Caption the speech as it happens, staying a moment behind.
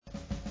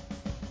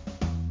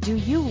Do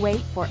you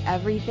wait for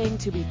everything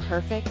to be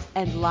perfect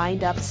and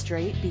lined up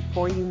straight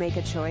before you make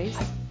a choice?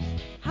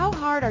 How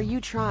hard are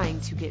you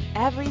trying to get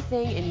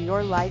everything in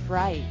your life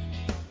right?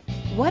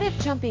 What if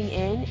jumping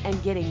in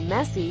and getting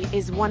messy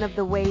is one of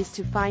the ways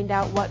to find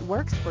out what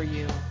works for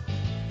you?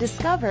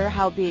 Discover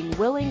how being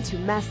willing to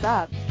mess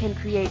up can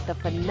create the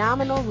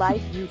phenomenal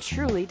life you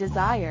truly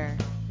desire.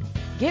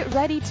 Get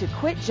ready to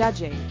quit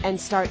judging and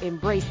start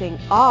embracing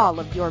all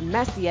of your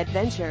messy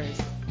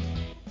adventures.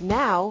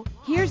 Now,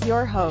 here's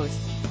your host,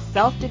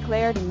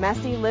 self-declared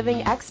messy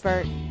living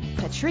expert,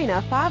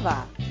 Katrina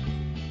Fava.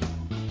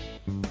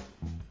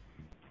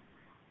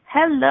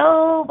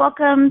 Hello,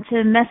 welcome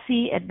to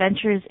Messy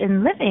Adventures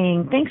in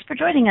Living. Thanks for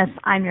joining us.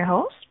 I'm your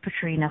host,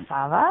 Katrina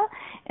Fava,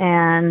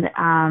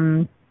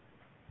 and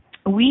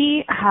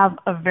we have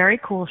a very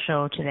cool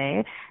show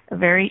today, a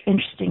very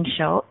interesting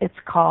show. It's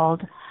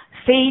called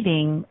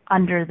Fading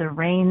Under the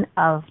Reign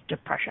of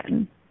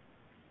Depression.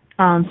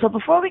 So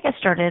before we get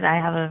started, I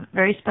have a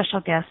very special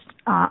guest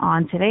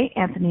on today,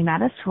 Anthony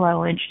Mattis, who I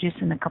will introduce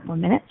in a couple of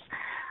minutes.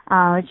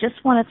 I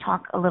just want to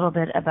talk a little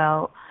bit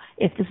about,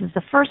 if this is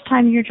the first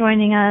time you're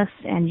joining us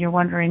and you're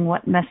wondering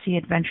what Messy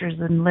Adventures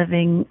in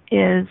Living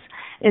is,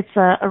 it's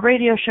a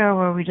radio show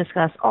where we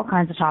discuss all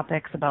kinds of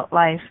topics about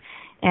life.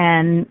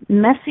 And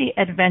Messy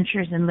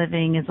Adventures in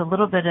Living is a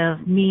little bit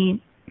of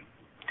me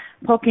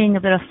poking a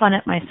bit of fun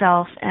at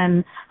myself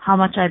and how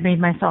much I've made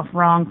myself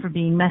wrong for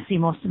being messy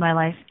most of my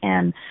life.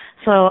 And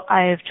so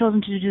I've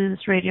chosen to do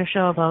this radio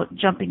show about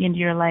jumping into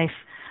your life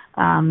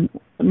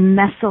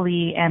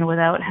messily and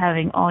without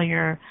having all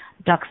your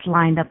ducks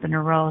lined up in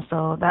a row.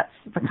 So that's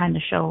the kind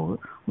of show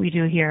we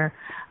do here,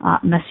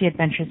 Messy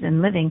Adventures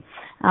in Living.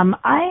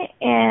 I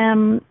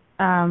am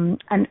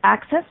an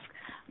Access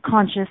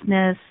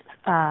Consciousness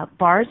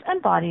bars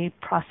and body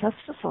process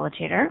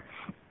facilitator.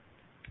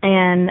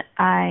 And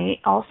I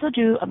also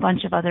do a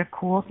bunch of other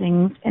cool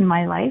things in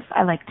my life.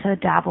 I like to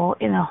dabble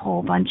in a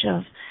whole bunch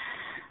of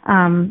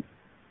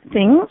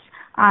things.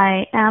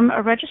 I am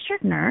a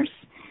registered nurse,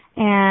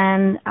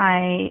 and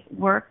I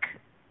work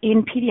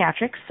in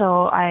pediatrics,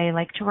 so I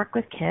like to work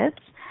with kids.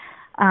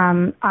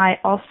 I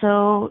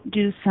also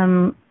do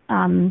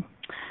I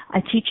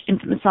teach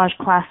infant massage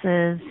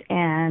classes,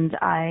 and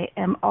I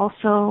am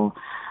also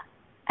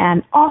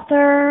an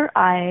author.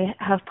 I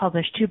have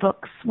published 2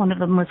 books. One of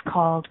them was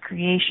called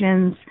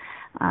Creations,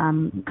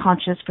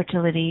 Conscious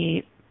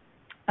Fertility,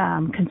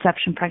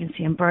 Conception,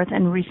 Pregnancy, and Birth.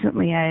 And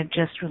recently I have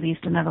just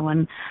released another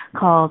one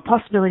called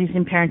Possibilities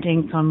in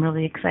Parenting, so I'm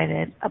really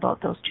excited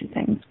about those 2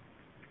 things.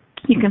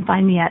 You can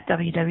find me at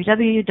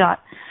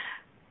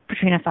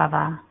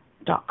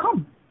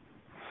www.katrinafava.com.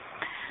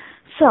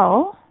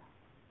 So,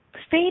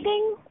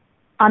 fading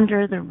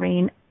under the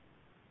reign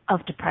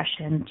of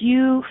depression. Do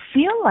you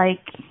feel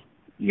like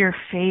you're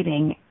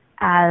fading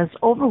as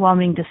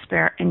overwhelming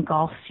despair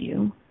engulfs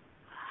you?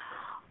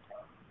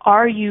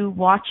 Are you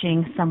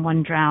watching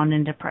someone drown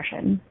in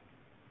depression?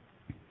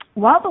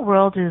 While the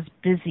world is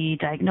busy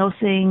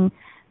diagnosing,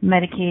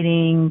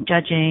 medicating,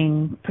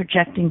 judging,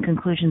 projecting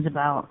conclusions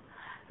about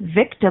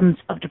victims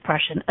of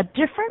depression, a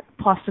different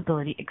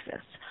possibility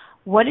exists.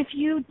 What if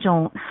you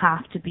don't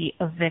have to be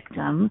a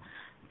victim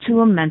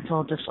to a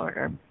mental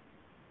disorder?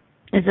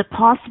 Is it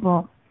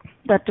possible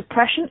that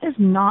depression is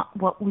not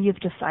what we have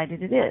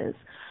decided it is?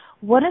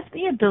 What if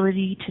the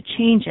ability to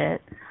change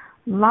it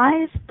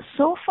lies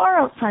so far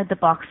outside the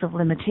box of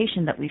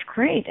limitation that we've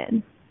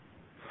created?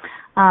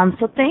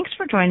 So thanks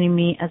for joining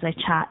me as I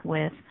chat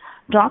with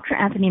Dr.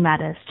 Anthony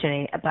Mattis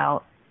today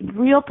about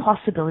real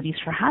possibilities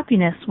for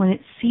happiness when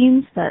it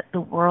seems that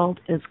the world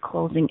is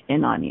closing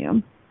in on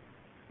you.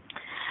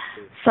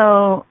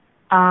 So,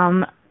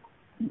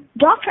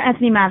 Dr.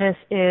 Anthony Mattis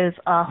is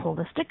a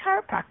holistic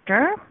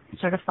chiropractor,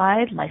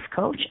 certified life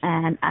coach,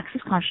 and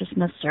Access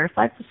Consciousness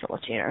certified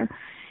facilitator.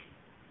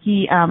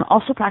 He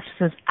also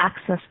practices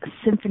Access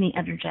Symphony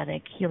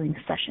Energetic Healing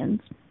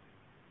Sessions.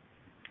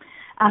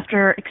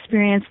 After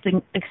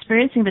experiencing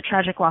the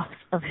tragic loss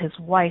of his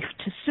wife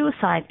to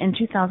suicide in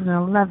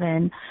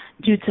 2011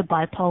 due to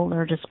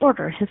bipolar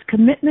disorder, his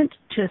commitment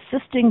to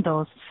assisting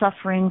those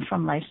suffering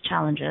from life's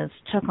challenges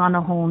took on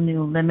a whole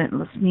new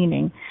limitless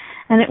meaning.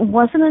 And it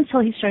wasn't until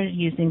he started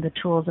using the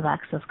tools of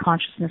Access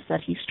Consciousness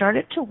that he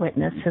started to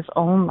witness his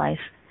own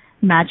life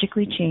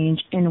magically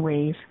change in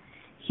ways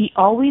he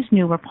always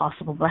knew were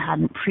possible but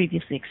hadn't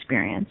previously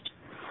experienced.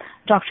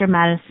 Dr.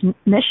 Mattis'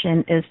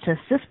 mission is to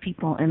assist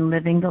people in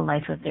living the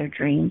life of their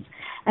dreams,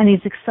 and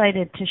he's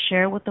excited to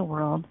share with the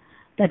world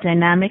the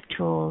dynamic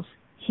tools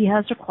he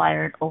has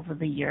acquired over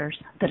the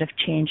years that have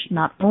changed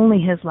not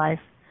only his life,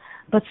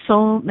 but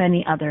so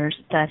many others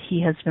that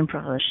he has been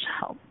privileged to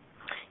help.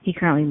 He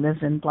currently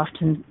lives in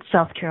Bluffton,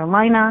 South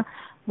Carolina,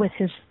 with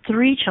his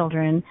 3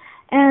 children,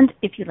 and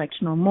if you'd like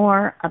to know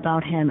more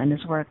about him and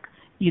his work,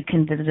 you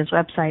can visit his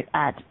website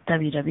at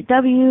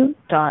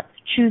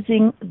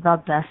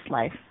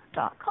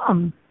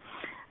www.choosingthebestlife.com.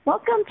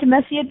 Welcome to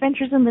Messy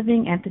Adventures in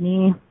Living,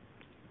 Anthony.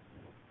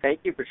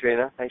 Thank you,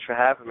 Katrina. Thanks for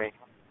having me.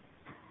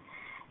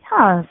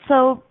 Yeah,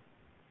 so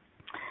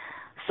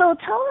tell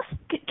us,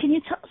 can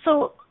you tell,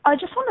 so I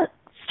just want to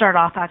start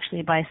off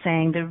actually by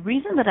saying the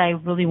reason that I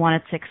really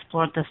wanted to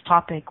explore this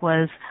topic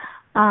was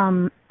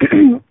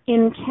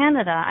in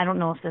Canada, I don't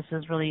know if this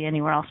is really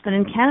anywhere else, but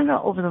in Canada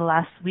over the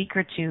last week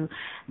or two,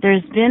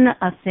 there's been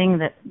this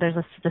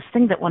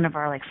thing that one of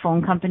our like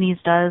phone companies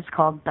does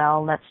called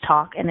Bell Let's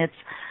Talk, and it's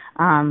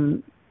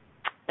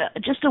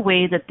just a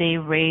way that they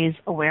raise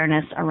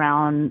awareness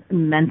around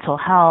mental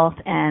health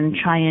and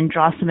try and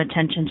draw some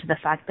attention to the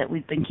fact that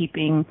we've been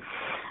keeping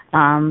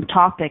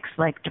topics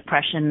like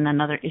depression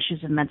and other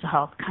issues of mental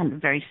health kind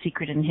of very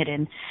secret and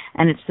hidden,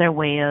 and it's their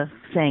way of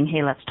saying,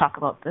 hey, let's talk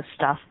about this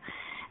stuff.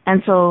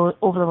 And so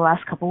over the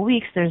last couple of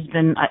weeks, there's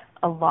been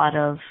a lot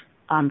of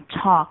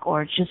talk,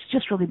 or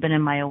just really been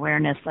in my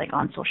awareness, like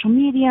on social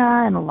media,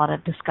 and a lot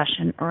of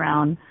discussion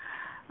around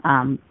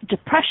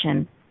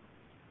depression.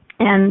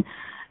 And,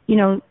 you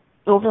know,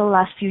 over the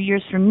last few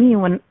years for me,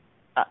 when,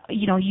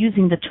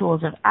 using the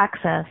tools of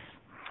Access,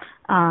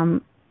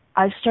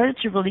 I've started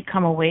to really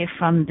come away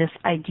from this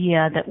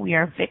idea that we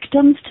are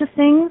victims to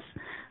things,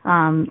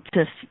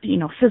 to,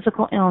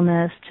 physical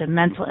illness, to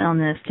mental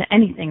illness, to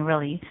anything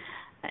really.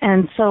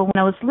 And so when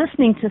I was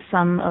listening to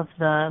some of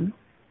the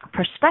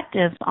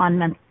perspectives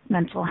on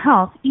mental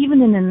health,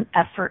 even in an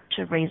effort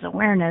to raise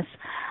awareness,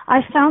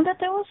 I found that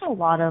there was a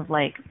lot of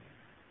like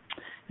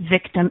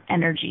victim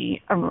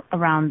energy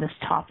around this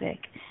topic.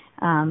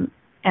 And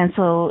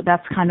so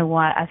that's kind of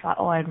why I thought,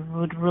 I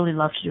would really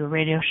love to do a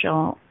radio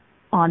show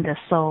on this.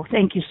 So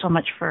thank you so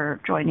much for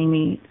joining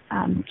me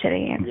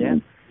today,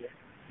 Anthony. Yeah.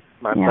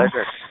 My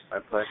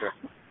pleasure.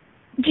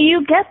 Do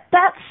you get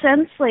that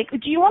sense,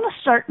 do you want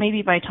to start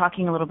maybe by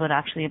talking a little bit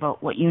actually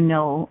about what you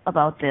know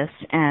about this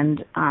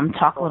and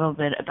talk a little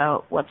bit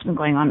about what's been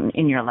going on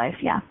in your life?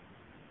 Yeah.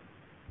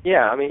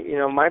 Yeah, I mean,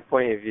 my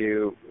point of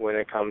view when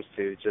it comes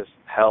to just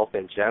health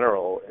in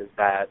general is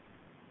that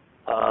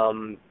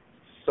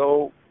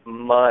so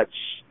much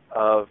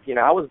of,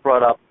 I was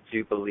brought up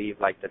to believe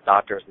like the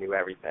doctors knew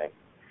everything,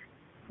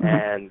 mm-hmm.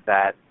 and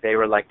that they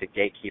were like the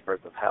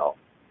gatekeepers of health.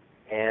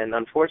 And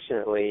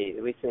unfortunately,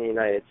 at least in the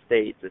United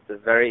States, it's a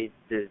very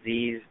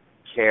disease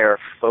care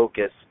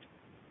focused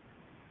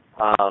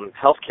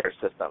healthcare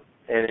system,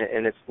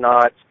 and it's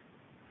not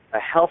a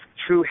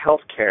true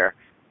healthcare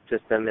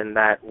system in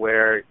that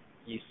where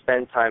you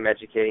spend time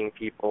educating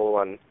people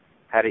on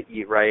how to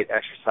eat right,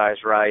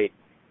 exercise right,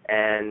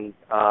 and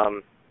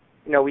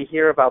we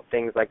hear about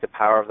things like the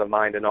power of the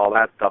mind and all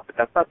that stuff, but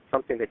that's not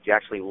something that you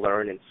actually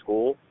learn in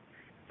school.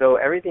 So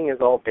everything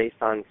is all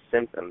based on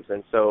symptoms.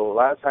 And so a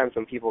lot of times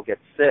when people get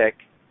sick,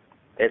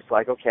 it's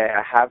like, okay,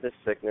 I have this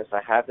sickness,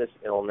 I have this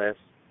illness,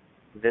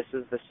 this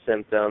is the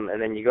symptom,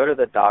 and then you go to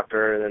the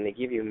doctor and then they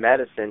give you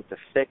medicine to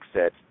fix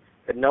it,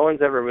 but no one's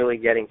ever really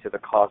getting to the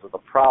cause of the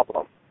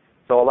problem.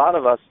 So a lot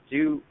of us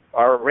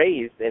are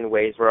raised in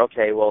ways where,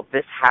 okay, well,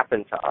 this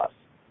happened to us.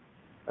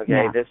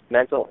 Okay, This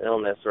mental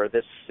illness or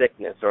this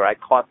sickness or I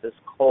caught this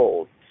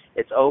cold.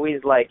 It's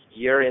always like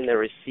you're in the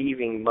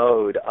receiving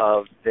mode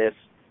of this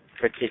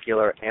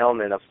particular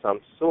ailment of some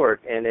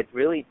sort, and it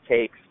really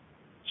takes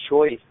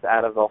choice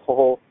out of the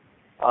whole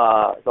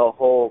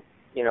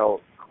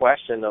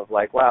question of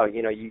like, wow,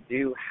 you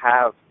do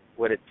have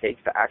what it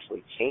takes to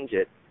actually change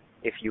it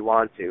if you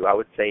want to. I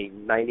would say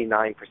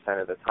 99%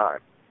 of the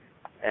time.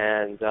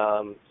 And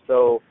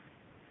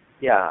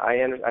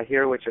I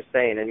hear what you're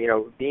saying. And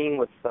being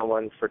with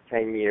someone for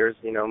 10 years,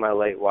 my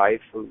late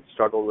wife who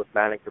struggled with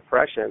manic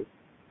depression,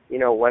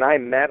 when I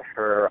met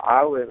her,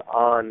 I was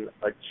on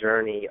a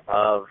journey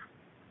of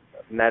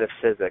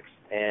metaphysics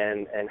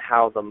and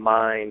how the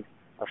mind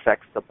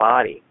affects the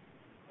body.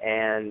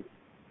 And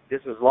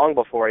this was long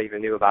before I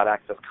even knew about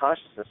Access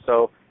Consciousness.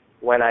 So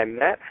when I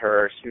met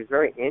her, she was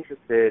very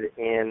interested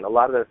in a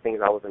lot of the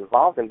things I was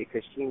involved in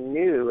because she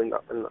knew in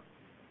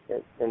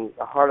the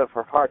heart of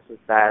her heart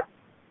that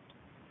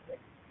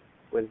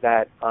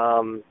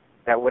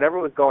whatever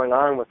was going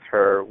on with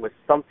her was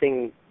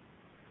something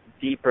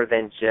deeper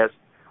than just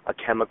a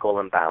chemical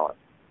imbalance.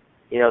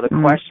 The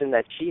question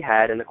that she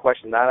had and the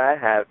question that I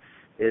have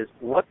is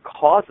what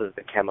causes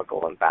the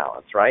chemical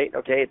imbalance, right?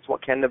 Okay, it's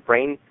what can the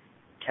brain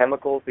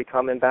chemicals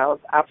become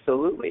imbalanced?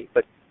 Absolutely.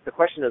 But the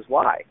question is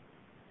why,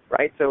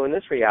 right? So in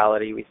this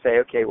reality, we say,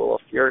 okay, well,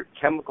 if your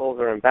chemicals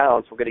are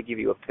imbalanced, we're going to give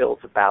you a pill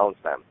to balance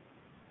them.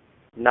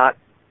 Not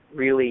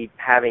really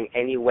having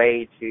any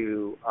way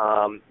to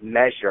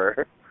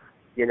measure,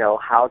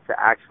 how to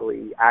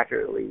actually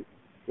accurately,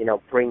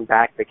 bring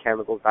back the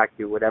chemicals back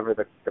to whatever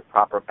the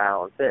proper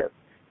balance is.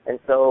 And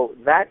so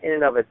that in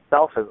and of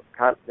itself,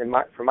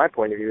 from my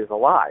point of view, is a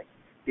lie,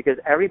 because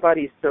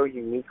everybody's so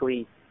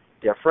uniquely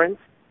different.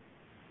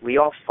 We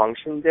all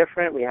function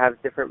different. We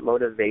have different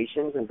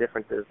motivations and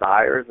different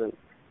desires, and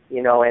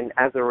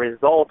as a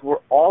result,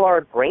 all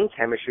our brain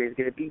chemistry is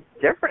going to be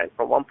different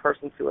from one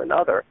person to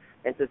another.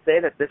 And to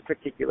say that this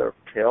particular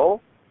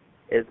pill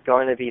is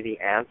going to be the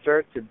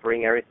answer to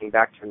bring everything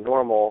back to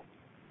normal,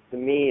 to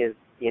me is,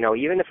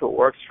 even if it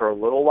works for a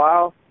little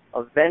while,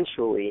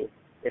 eventually,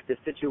 if the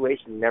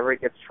situation never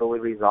gets fully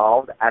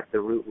resolved at the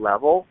root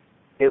level,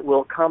 it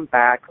will come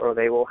back or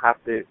they will have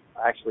to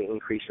actually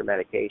increase your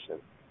medication.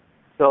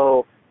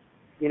 So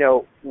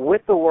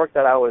with the work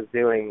that I was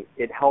doing,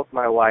 it helped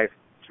my wife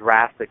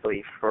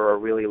drastically for a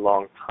really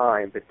long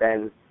time, but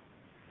then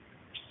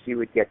she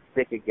would get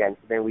sick again,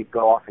 so then we'd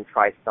go off and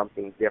try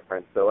something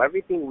different. So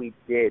everything we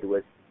did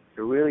was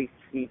to really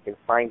seek and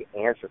find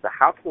answers to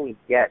how can we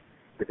get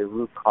to the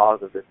root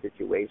cause of the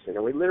situation.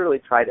 And we literally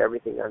tried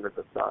everything under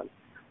the sun.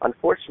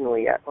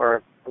 Unfortunately, I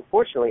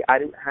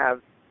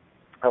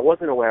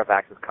wasn't aware of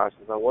access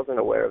consciousness. I wasn't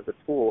aware of the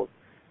tools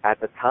at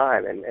the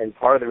time. And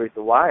part of the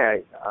reason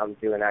why I'm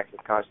doing access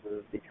consciousness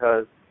is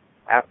because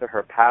after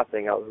her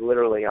passing, I was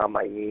literally on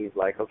my knees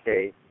like,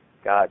 okay,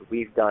 God,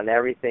 we've done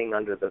everything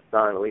under the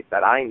sun, at least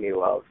that I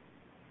knew of,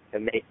 to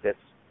make this,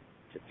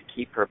 to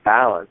keep her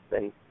balanced.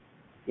 And,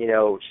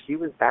 she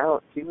was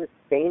balanced. She was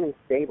sane and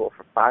stable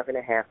for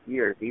 5.5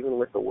 years, even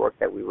with the work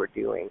that we were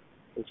doing.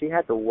 And she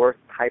had the worst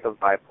type of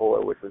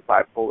bipolar, which was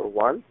bipolar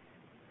 1.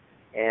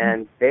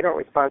 And they don't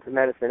respond to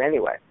medicine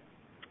anyway.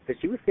 So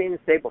she was sane and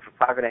stable for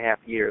 5.5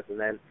 years, and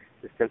then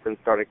the symptoms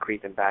started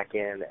creeping back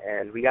in.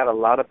 And we got a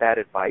lot of bad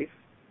advice.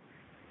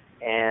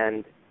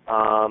 And,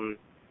 and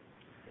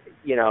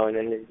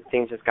then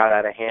things just got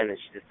out of hand, and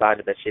she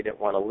decided that she didn't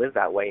want to live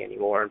that way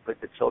anymore and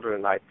put the children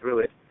and I through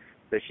it.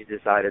 So she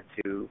decided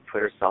to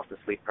put herself to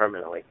sleep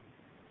permanently,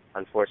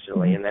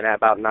 unfortunately. Mm-hmm. And then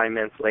about 9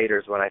 months later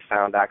is when I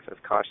found access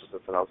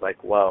consciousness, and I was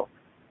like, whoa,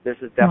 this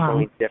is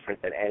definitely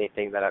different than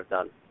anything that I've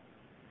done.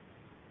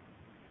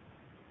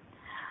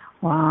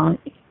 Wow.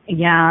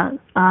 Yeah.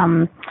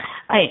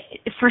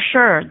 For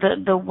sure,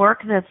 the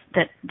work that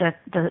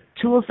the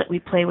tools that we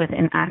play with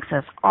in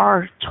Access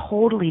are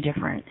totally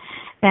different.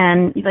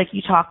 And like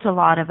you talked a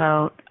lot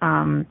about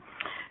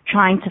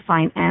trying to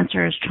find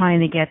answers,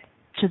 trying to get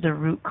to the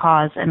root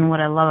cause. And what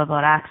I love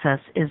about Access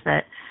is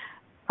that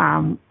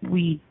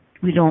we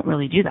don't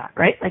really do that,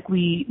 right? Like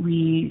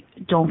we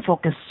don't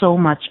focus so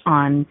much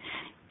on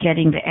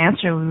getting the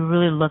answer. We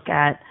really look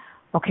at,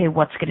 okay,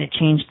 what's going to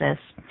change this?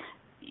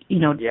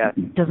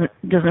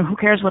 Doesn't who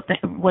cares what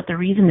the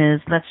reason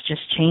is? Let's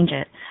just change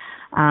it.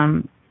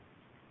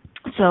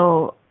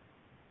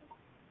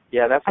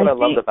 Yeah, that's what I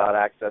loved about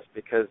Access,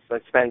 because I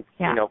spent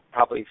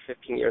probably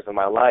 15 years of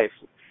my life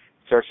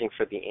searching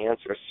for the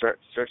answer,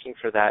 searching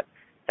for that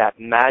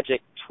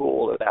magic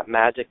tool or that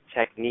magic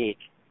technique,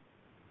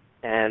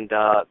 and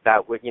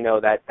that would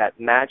that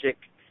magic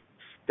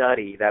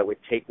study that would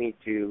take me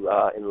to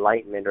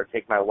enlightenment, or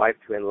take my wife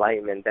to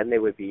enlightenment. Then they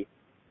would be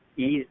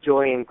ease,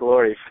 joy, and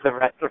glory for the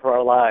rest of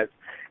our lives,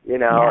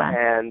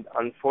 and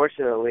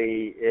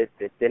unfortunately it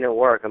didn't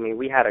work. I mean,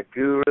 we had a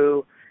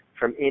guru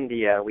from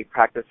India. We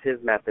practiced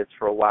his methods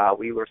for a while.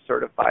 We were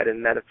certified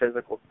in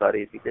metaphysical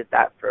studies. We did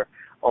that for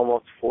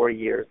almost 4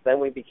 years. Then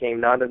we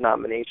became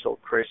non-denominational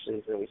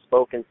Christians, and we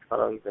spoke in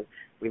tongues, and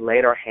we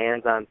laid our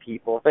hands on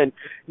people, and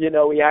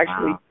we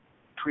actually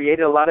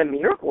created a lot of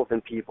miracles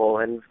in people.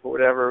 And for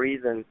whatever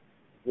reason,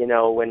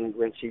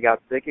 when she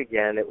got sick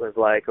again, it was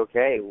like,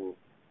 okay,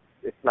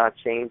 it's not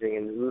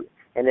changing.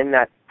 And in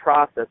that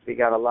process, we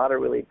got a lot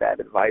of really bad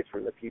advice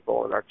from the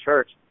people in our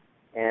church,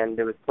 and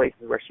there was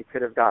places where she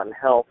could have gotten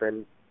help,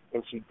 and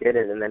she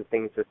didn't, and then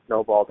things just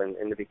snowballed,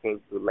 and it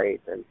became too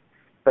late.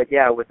 But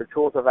yeah, with the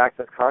tools of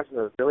Access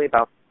Consciousness, it's really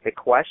about the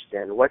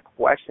question. What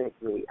question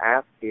can we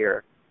ask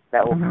here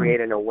that will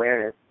create an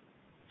awareness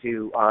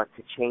to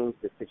change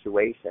the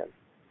situation?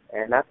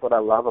 And that's what I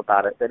love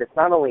about it. That it's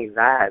not only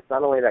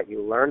that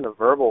you learn the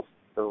verbal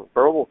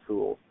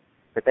tools,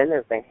 but then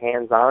there's the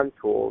hands-on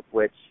tools,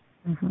 which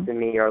to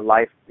me are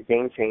life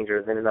game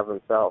changers in and of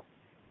themselves.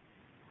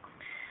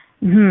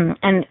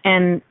 And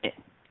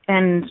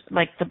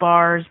like the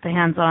bars, the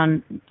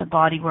hands-on, the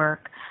body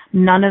work,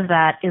 none of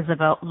that is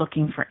about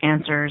looking for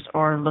answers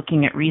or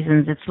looking at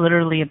reasons. It's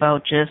literally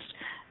about just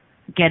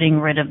getting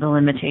rid of the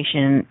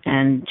limitation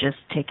and just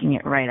taking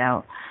it right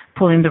out,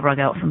 pulling the rug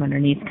out from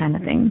underneath, kind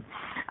of thing.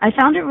 I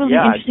found it really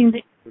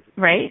interesting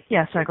right?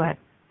 Yeah, sorry, go ahead.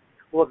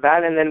 Well,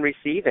 that, and then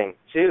receiving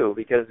too,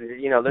 because this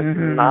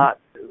is not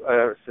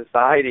a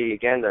society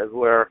again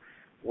where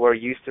we're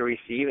used to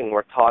receiving.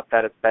 We're taught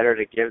that it's better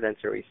to give than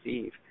to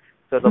receive.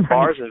 So the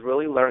bars is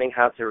really learning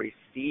how to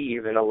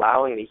receive and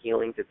allowing the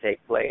healing to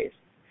take place.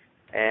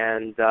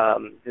 And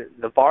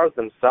the bars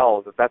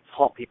themselves, if that's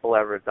all people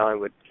ever done,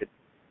 could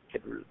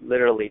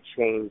literally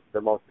change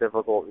the most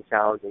difficult and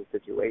challenging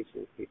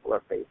situations people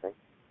are facing.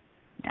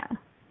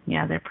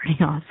 Yeah, they're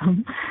pretty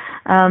awesome.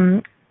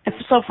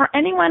 So for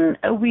anyone,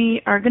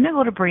 we are going to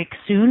go to break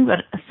soon,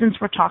 but since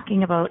we're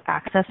talking about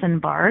Access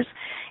and bars,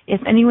 if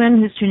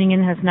anyone who's tuning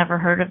in has never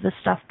heard of this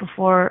stuff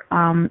before,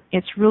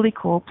 it's really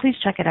cool. Please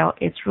check it out.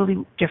 It's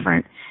really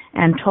different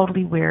and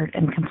totally weird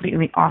and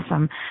completely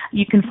awesome.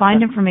 You can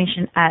find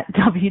information at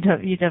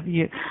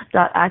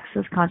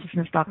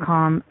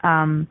www.accessconsciousness.com,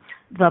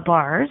 the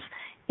bars.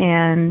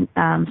 And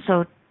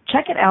so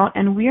check it out,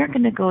 and we are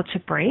going to go to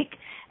break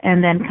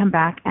and then come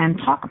back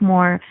and talk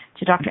more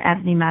to Dr.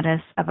 Anthony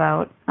Mattis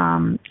about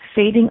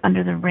fading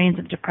under the reins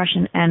of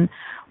depression and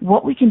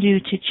what we can do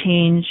to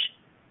change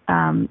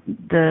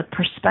the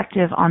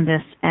perspective on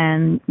this.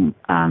 And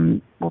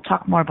we'll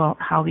talk more about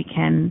how we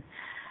can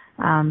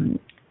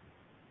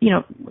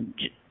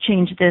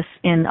change this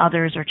in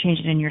others or change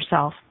it in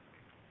yourself.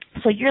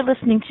 So you're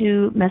listening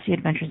to Messy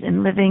Adventures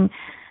in Living.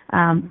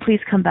 Please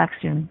come back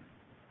soon.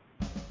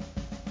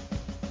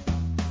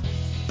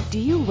 Do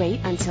you wait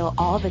until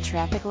all the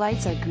traffic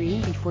lights are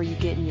green before you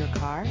get in your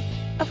car?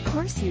 Of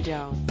course you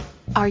don't.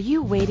 Are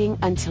you waiting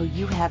until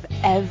you have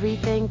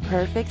everything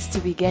perfect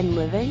to begin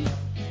living?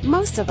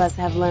 Most of us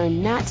have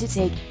learned not to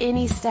take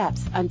any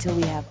steps until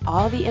we have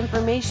all the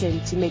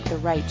information to make the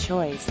right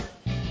choice.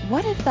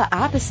 What if the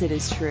opposite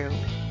is true?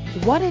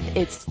 What if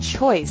it's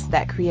choice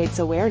that creates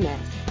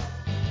awareness?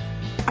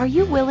 Are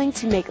you willing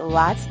to make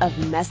lots of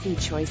messy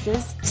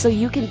choices so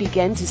you can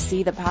begin to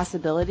see the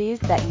possibilities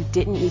that you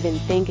didn't even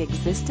think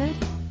existed?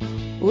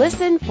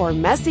 Listen for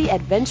Messy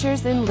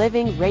Adventures in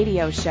Living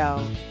radio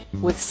show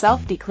with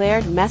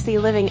self-declared messy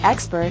living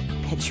expert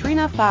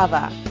Katrina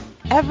Fava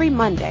every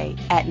Monday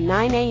at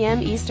 9 a.m.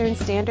 Eastern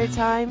Standard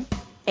Time,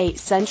 8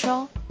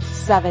 Central,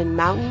 7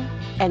 Mountain,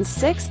 and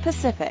 6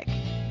 Pacific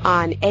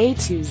on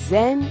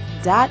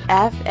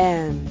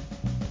A2Zen.fm.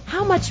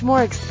 How much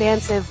more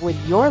expansive would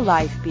your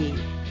life be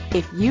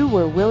if you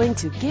were willing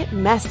to get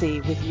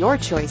messy with your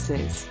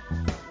choices?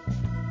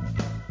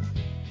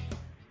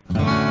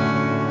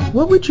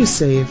 What would you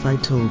say if I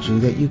told you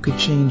that you could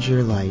change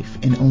your life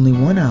in only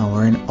 1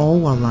 hour and all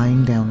while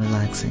lying down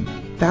relaxing?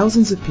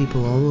 Thousands of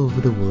people all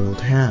over the world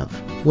have.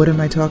 What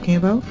am I talking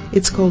about?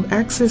 It's called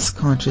Access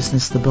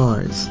Consciousness, the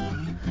bars.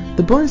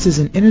 The bars is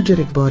an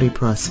energetic body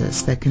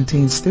process that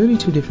contains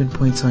 32 different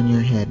points on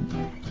your head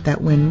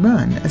that when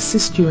run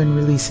assist you in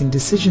releasing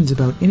decisions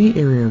about any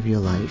area of your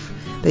life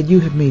that you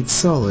have made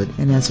solid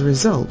and as a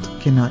result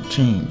cannot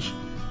change.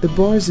 The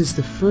bars is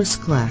the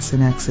first class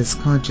in Access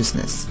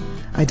Consciousness,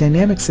 a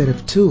dynamic set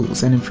of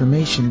tools and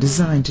information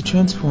designed to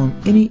transform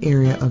any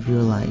area of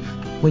your life.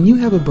 When you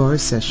have a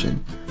bars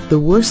session, the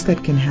worst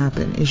that can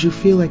happen is you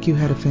feel like you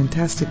had a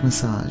fantastic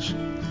massage.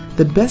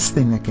 The best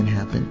thing that can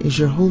happen is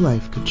your whole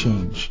life could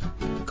change.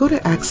 Go to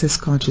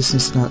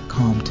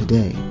accessconsciousness.com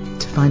today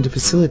to find a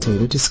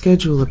facilitator to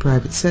schedule a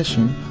private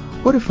session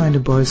or to find a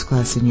bars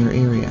class in your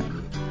area.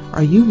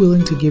 Are you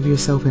willing to give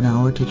yourself an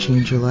hour to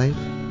change your life?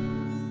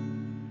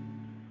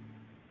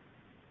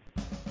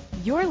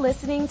 You're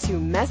listening to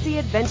Messy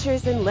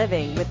Adventures in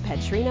Living with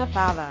Katrina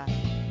Fava.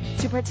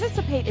 To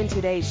participate in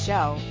today's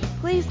show,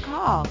 please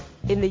call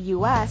in the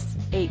U.S.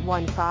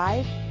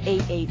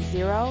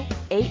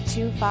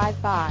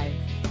 815-880-8255.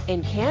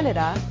 In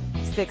Canada,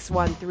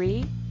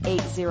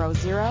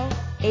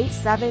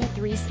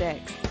 613-800-8736.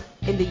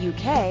 In the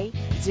UK,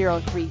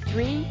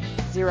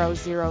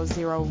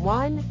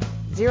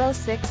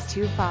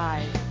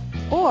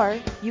 033-0001-0625. Or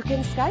you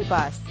can Skype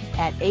us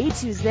at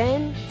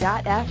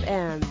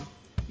A2Zen.fm.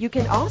 You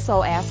can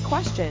also ask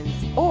questions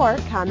or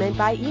comment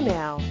by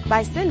email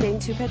by sending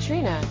to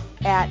Katrina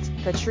at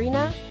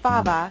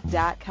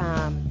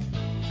katrinafava.com.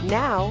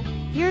 Now,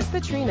 here's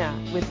Katrina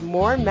with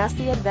more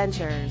Messy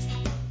Adventures.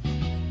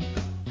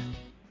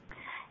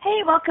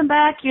 Hey, welcome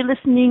back. You're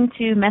listening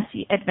to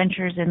Messy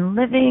Adventures in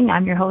Living.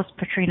 I'm your host,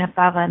 Katrina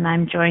Fava, and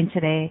I'm joined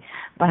today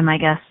by my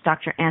guest,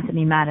 Dr.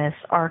 Anthony Mattis.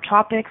 Our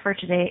topic for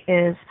today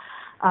is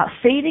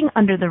fading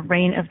under the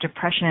rain of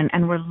depression,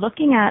 and we're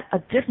looking at a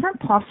different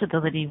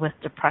possibility with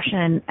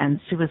depression and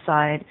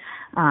suicide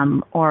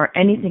or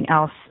anything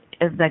else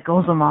that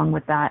goes along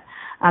with that.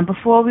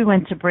 Before we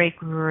went to break,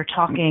 we were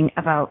talking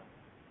about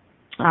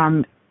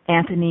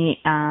Anthony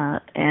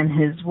and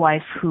his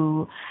wife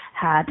who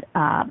had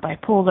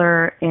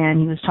bipolar,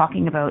 and he was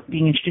talking about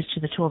being introduced to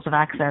the tools of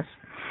Access.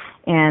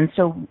 And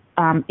so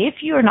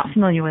if you are not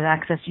familiar with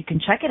Access, you can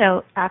check it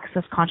out,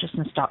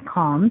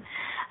 accessconsciousness.com,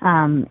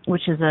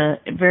 which is a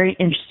very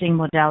interesting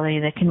modality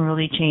that can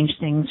really change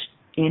things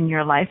in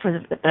your life, or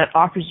that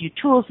offers you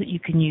tools that you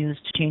can use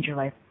to change your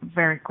life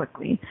very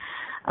quickly.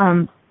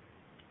 So,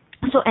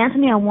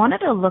 Anthony, I wanted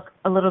to look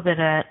a little bit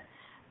at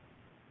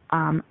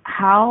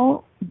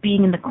how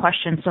being in the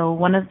question. So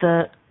one of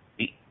the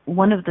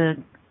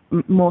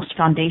most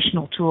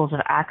foundational tools of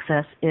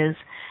Access is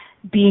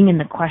being in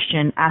the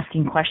question,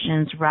 asking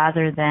questions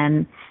rather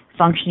than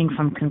functioning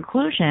from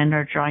conclusion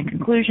or drawing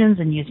conclusions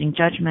and using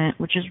judgment,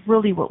 which is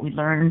really what we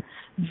learn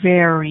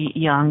very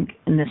young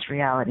in this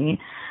reality.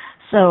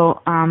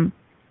 So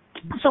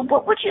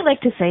what would you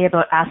like to say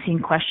about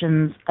asking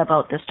questions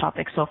about this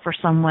topic? So for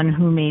someone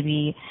who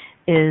maybe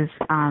is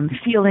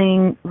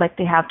feeling like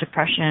they have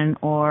depression,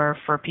 or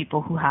for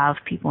people who have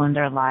people in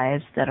their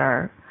lives that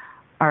are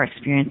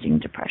experiencing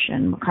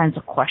depression, what kinds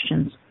of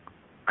questions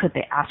could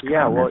they ask?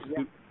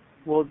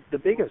 Well, the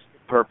biggest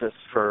purpose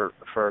for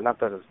not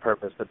that it's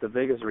purpose, but the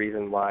biggest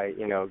reason why,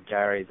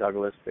 Gary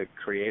Douglas, the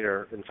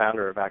creator and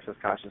founder of Access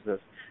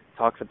Consciousness,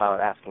 talks about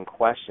asking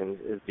questions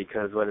is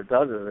because what it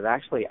does is it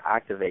actually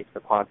activates the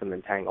quantum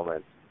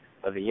entanglements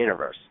of the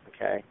universe,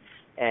 okay?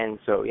 And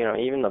so,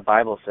 even the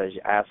Bible says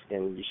you ask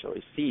and you shall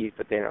receive,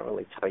 but they don't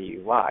really tell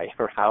you why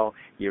or how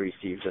you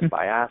receive just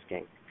by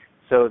asking.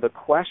 So the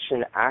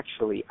question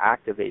actually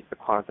activates the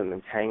quantum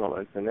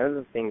entanglements, and those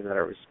are the things that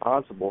are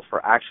responsible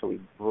for actually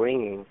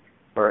bringing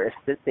or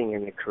assisting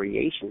in the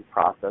creation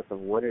process of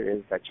what it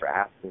is that you're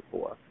asking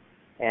for.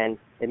 And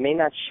it may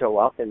not show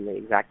up in the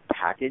exact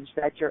package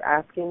that you're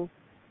asking,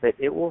 but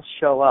it will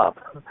show up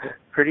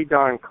pretty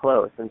darn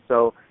close. And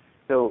so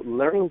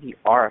learning the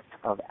art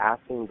of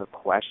asking the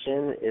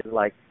question is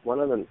like one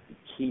of the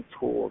key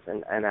tools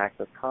in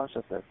Access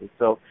Consciousness. And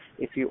so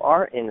if you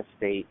are in a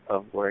state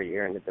of where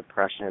you're in a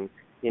depression,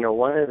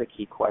 one of the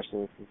key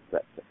questions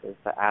is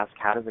to ask,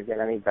 how does it get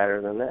any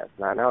better than this?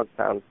 Now, I know it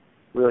sounds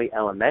really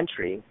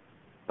elementary,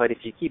 but if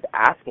you keep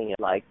asking it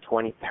like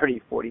 20,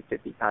 30, 40,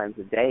 50 times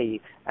a day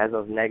as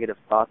those negative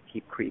thoughts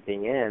keep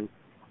creeping in,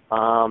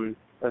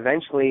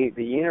 eventually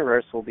the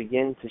universe will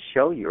begin to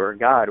show you, or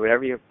God,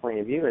 whatever your point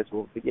of view is,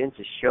 will begin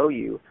to show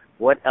you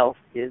what else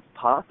is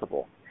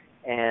possible.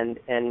 And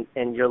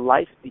your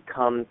life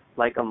becomes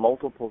like a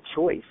multiple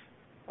choice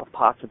of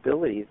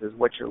possibilities is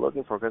what you're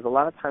looking for. Because a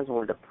lot of times when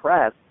we're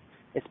depressed,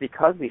 it's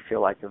because we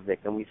feel like a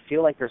victim. We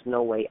feel like there's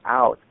no way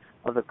out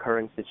of the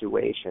current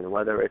situation,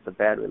 whether it's a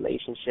bad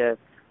relationship,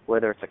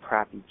 whether it's a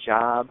crappy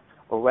job,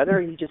 or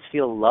whether you just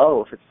feel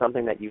low if it's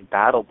something that you've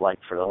battled like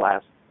for the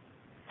last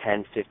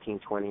 10, 15,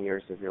 20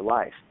 years of your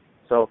life.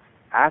 So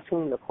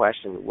asking the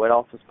question, what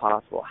else is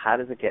possible? How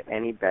does it get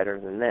any better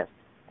than this?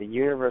 The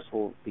universe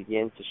will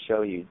begin to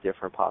show you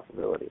different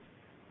possibilities.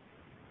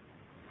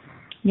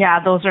 Yeah,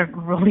 those are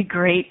really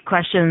great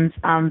questions.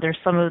 There's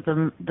some of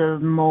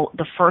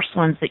the first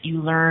ones that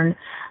you learn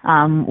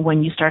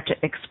when you start to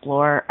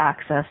explore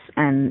Access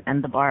and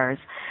the bars.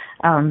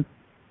 Often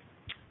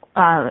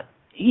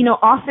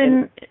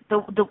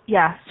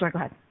sorry, go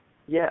ahead.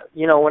 Yeah,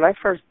 when I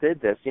first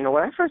did this, when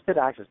I first did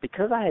Access,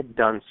 because I had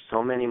done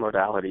so many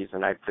modalities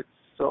and I put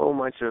so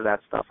much of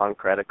that stuff on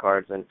credit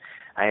cards and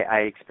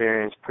I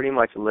experienced pretty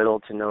much little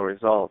to no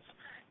results.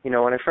 When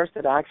I first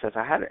did Access,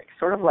 I had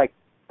sort of like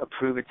a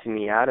prove it to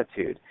me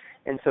attitude.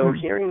 And so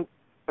hearing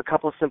a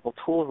couple of simple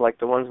tools like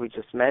the ones we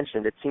just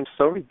mentioned, it seems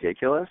so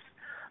ridiculous.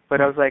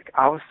 But I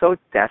was so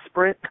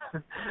desperate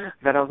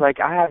that I was like,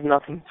 I have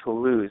nothing to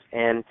lose.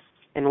 And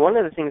one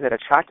of the things that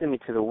attracted me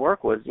to the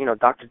work was,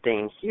 Dr.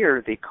 Dane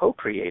here, the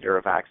co-creator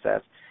of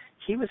Access,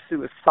 he was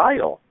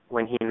suicidal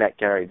when he met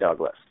Gary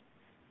Douglas.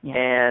 Yeah.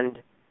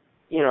 And,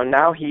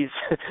 now he's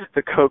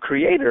the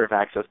co-creator of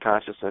Access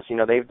Consciousness.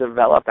 They've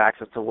developed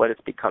Access to what it's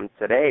become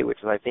today,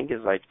 which I think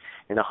is like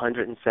in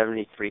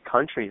 173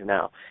 countries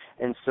now.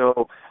 And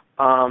so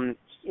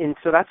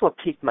that's what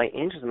piqued my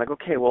interest. I'm like,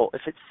 okay, well,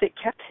 if it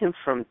kept him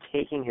from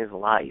taking his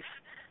life,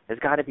 there's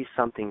got to be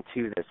something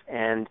to this.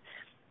 And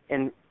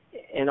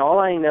all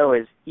I know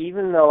is,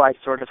 even though I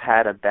sort of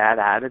had a bad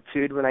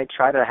attitude when I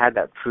tried it, I had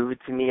that prove it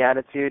to me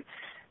attitude,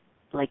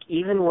 like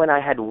even when I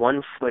had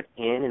one foot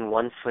in and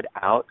one foot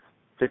out,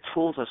 the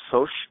tools are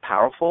so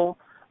powerful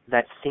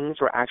that things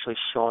were actually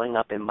showing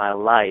up in my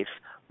life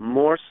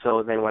more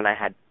so than when I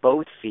had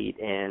both feet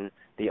in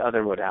the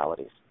other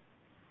modalities.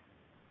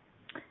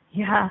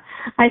 Yeah,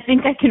 I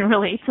think I can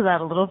relate to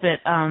that a little bit.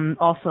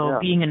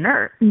 Being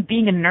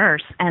a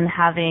nurse and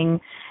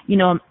having,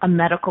 a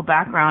medical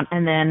background.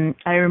 And then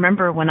I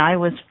remember when I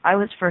was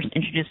first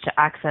introduced to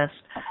Access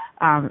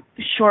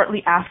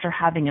shortly after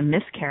having a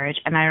miscarriage.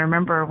 And I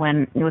remember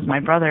when it was my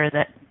brother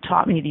that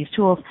taught me these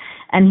tools,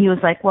 and he was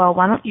like, well,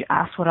 why don't you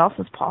ask what else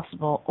is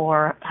possible,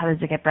 or how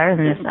does it get better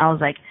than this? And I was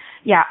like,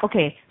 yeah,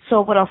 okay,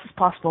 so what else is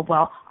possible?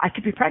 Well, I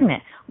could be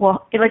pregnant.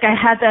 Well, I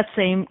had that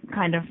same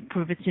kind of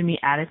prove it to me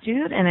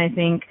attitude, and I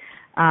think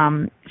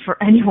for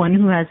anyone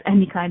who has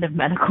any kind of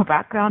medical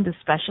background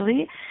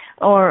especially,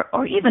 or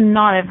even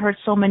not, I've heard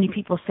so many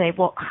people say,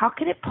 well, how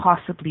could it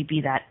possibly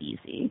be that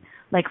easy?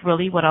 Like,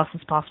 really, what else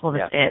is possible?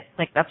 That's it?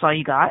 Like, that's all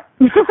you got?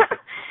 So...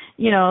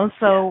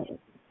 Yeah.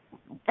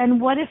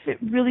 And what if it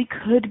really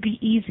could be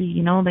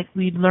easy?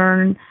 We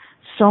learn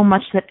so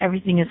much that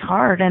everything is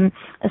hard, and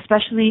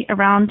especially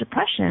around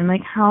depression,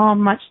 like how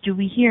much do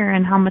we hear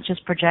and how much is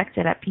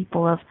projected at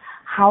people of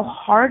how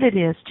hard it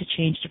is to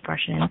change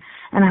depression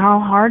and how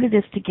hard it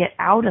is to get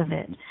out of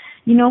it.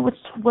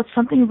 What's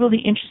something really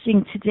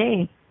interesting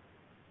today,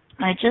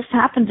 I just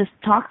happened to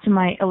talk to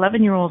my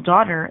 11-year-old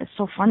daughter. It's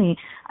so funny.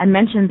 I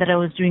mentioned that I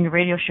was doing a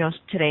radio show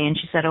today, and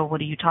she said, oh, what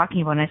are you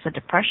talking about? And I said,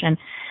 depression.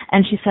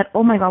 And she said,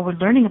 oh, my God, we're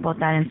learning about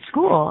that in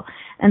school.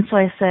 And so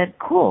I said,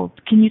 cool.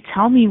 Can you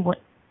tell me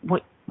what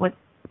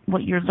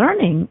you're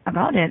learning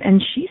about it?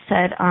 And she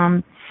said,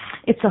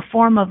 it's a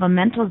form of a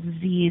mental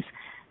disease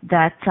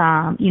that,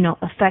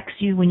 affects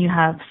you when you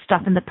have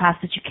stuff in the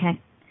past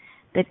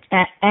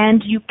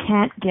and you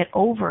can't get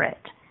over it.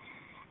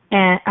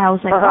 And I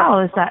was like,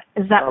 wow, is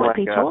that what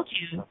they told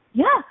you?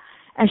 Yeah.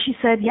 And she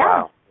said,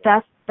 yeah, wow.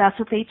 That's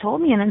what they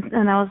told me.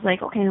 And I was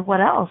like, okay,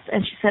 what else?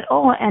 And she said,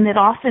 oh, and it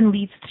often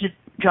leads to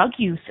drug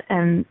use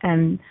and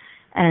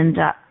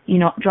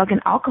drug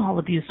and alcohol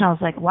abuse. And I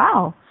was like,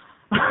 wow.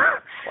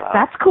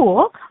 That's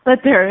cool that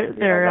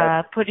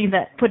they're putting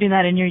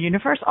that in your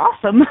universe.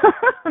 Awesome.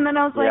 And then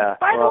I was like,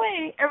 by the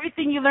way,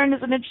 everything you learn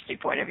is an interesting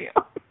point of view.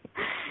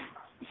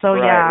 So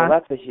right.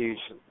 Well,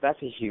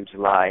 that's a huge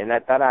lie, and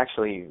that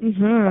actually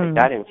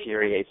that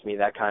infuriates me.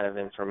 That kind of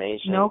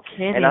information. No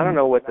kidding. And I don't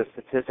know what the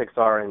statistics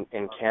are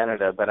in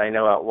Canada, but I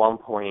know at one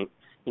point,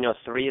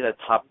 3 of the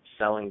top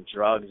selling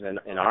drugs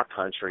in our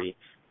country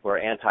were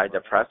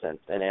antidepressants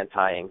and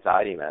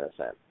anti-anxiety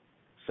medicine.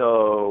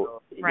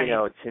 So, Right. you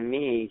know, to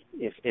me,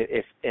 if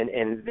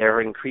and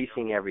they're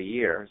increasing every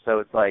year. So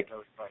it's like,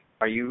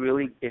 are you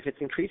really, if it's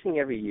increasing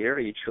every year, are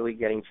you truly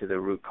getting to the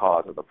root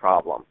cause of the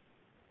problem?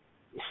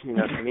 You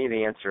know, to me,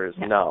 the answer is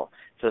no.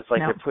 So it's like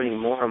they're putting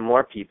more and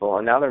more people,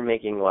 and now they're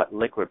making,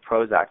 liquid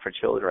Prozac for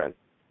children.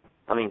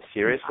 I mean,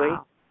 seriously?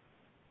 Wow.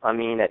 I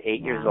mean, at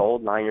 8 years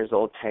old, 9 years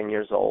old, 10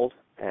 years old,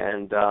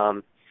 and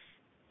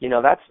you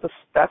know, that's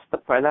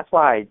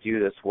why I do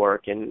this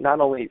work, and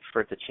not only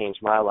for it to change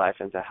my life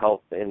and to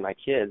help in my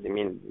kids. I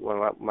mean, when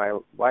my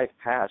wife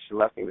passed, she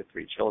left me with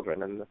 3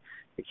 children, and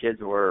the kids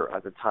were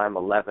at the time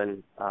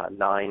 11,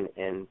 9,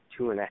 and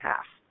 2.5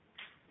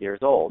 years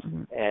old,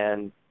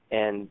 and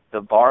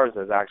the bars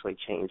has actually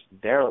changed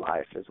their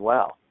life as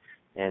well,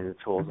 and the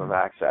tools of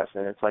access,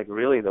 and it's like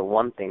really the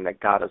one thing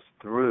that got us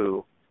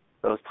through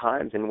those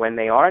times. And when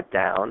they are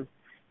down,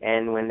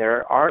 and when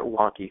there aren't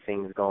wonky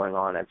things going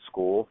on at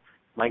school,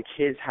 my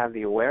kids have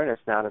the awareness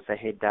now to say,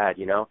 hey, Dad,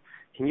 you know,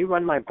 can you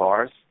run my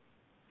bars?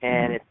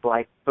 And it's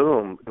like,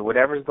 boom,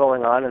 whatever's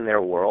going on in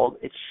their world,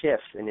 it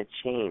shifts and it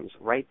changes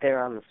right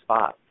there on the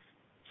spot.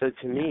 So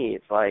to me,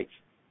 it's like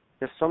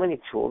there's so many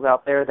tools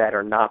out there that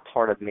are not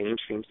part of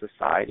mainstream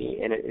society,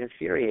 and it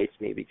infuriates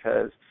me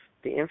because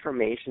the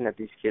information that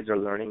these kids are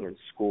learning in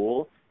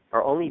school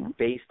are only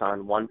based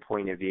on one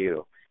point of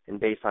view and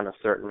based on a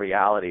certain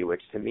reality,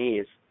 which to me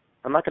is,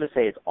 I'm not going to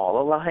say it's all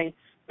a lie,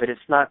 but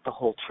it's not the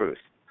whole truth.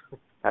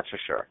 That's for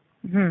sure.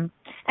 Mm-hmm.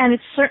 And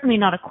it's certainly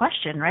not a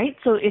question, right?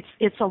 So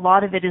it's a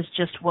lot of it is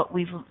just what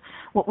we've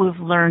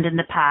learned in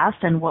the past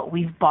and what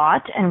we've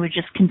bought, and we're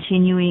just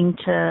continuing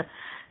to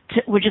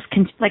we're just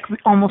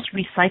almost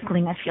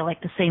recycling, I feel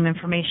like, the same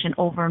information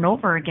over and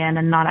over again,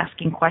 and not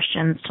asking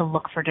questions to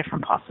look for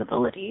different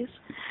possibilities.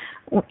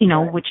 You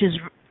know, which is.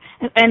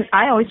 And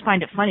I always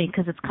find it funny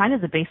because it's kind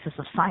of the basis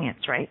of science,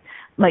 right?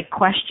 Like,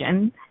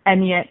 question,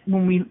 and yet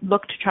when we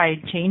look to try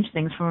and change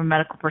things from a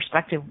medical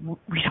perspective,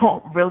 we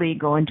don't really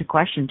go into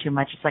question too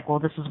much. It's like, well,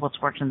 this is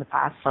what's worked in the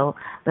past, so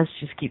let's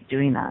just keep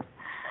doing that.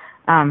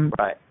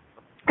 Right.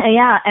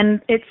 Yeah, and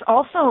it's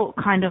also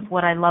kind of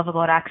what I love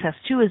about Access,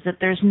 too, is that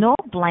there's no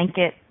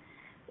blanket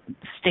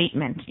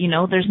statement. You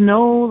know, there's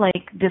no,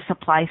 like, this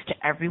applies to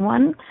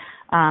everyone.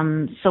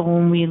 So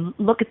when we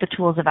look at the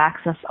tools of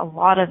Access, a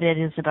lot of it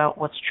is about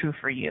what's true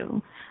for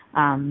you.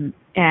 And,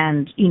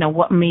 you know,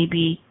 what may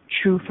be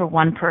true for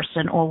one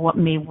person or what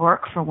may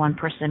work for one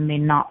person may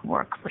not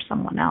work for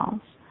someone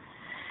else.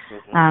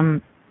 Mm-hmm.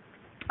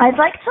 I'd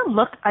like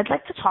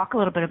to talk a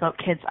little bit about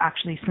kids,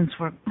 actually, since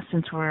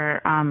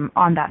we're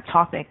on that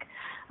topic.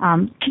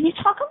 Can you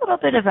talk a little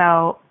bit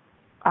about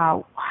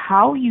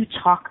how you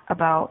talk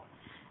about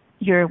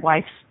your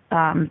wife's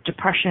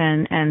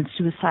depression and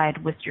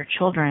suicide with your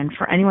children,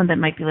 for anyone that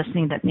might be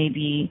listening that may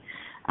be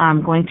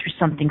going through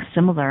something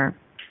similar?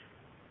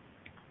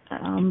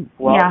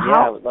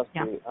 I would love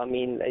to. I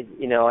mean,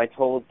 you know, I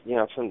told, you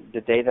know, from the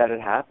day that it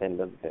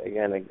happened,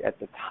 again,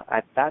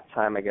 at that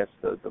time, I guess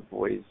the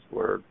boys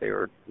were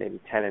maybe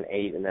 10 and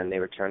 8, and then they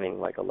were turning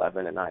like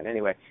 11 and 9.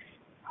 Anyway,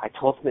 I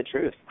told them the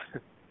truth.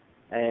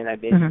 And I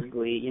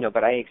basically, you know,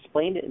 but I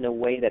explained it in a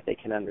way that they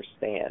can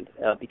understand.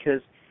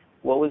 Because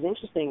what was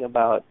interesting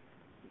about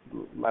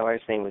my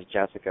wife's name was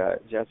Jessica.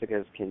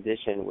 Jessica's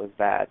condition was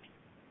that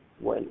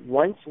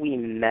once we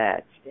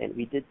met and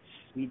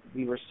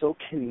we were so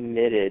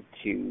committed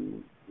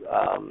to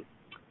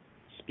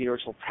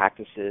spiritual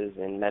practices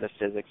and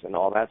metaphysics and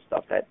all that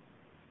stuff that,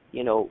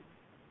 you know,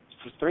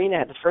 for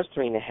the first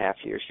 3.5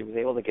 years, she was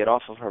able to get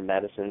off of her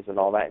medicines and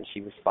all that, and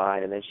she was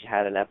fine. And then she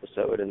had an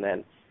episode, and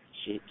then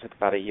she took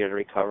about a year to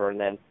recover, and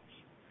then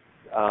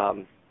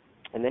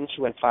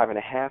she went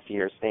 5.5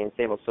 years staying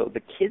stable. So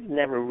the kids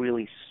never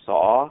really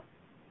saw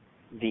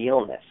the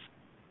illness.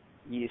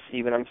 You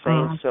see what I'm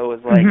saying? So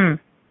it was like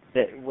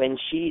that when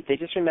they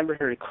just remembered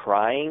her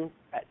crying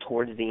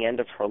towards the end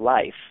of her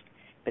life,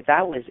 but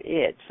that was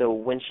it. So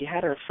when she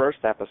had her first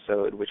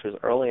episode, which was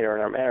earlier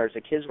in our marriage,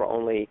 the kids were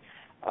only,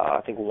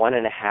 I think,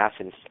 1.5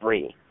 and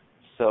 3.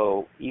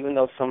 So even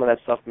though some of that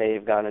stuff may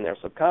have gone in there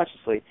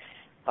subconsciously,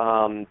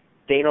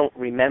 they don't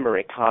remember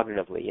it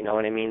cognitively, you know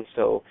what I mean?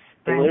 So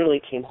they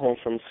literally came home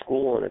from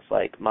school, and it's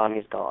like,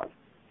 Mommy's gone.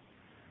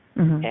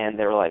 Mm-hmm. And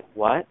they were like,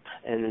 what?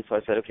 And then so I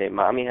said, okay,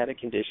 Mommy had a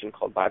condition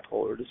called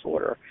bipolar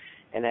disorder.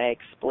 And I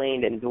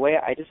explained, and the way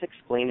I just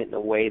explained it in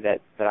a way that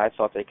I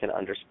thought they could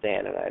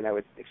understand. And I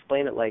would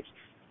explain it like,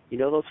 you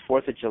know those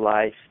 4th of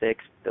July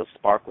sticks, those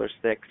sparkler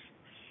sticks?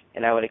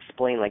 And I would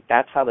explain, like,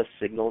 that's how the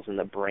signals in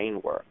the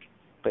brain work.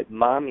 But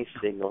Mommy's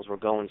signals were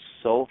going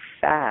so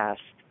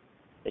fast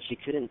that she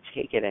couldn't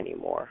take it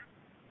anymore.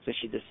 So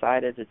she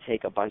decided to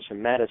take a bunch of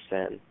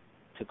medicine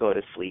to go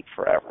to sleep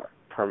forever,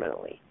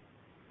 permanently.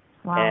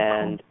 Wow.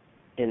 And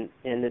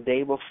in the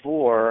day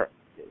before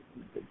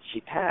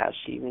she passed,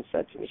 she even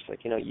said to me, she's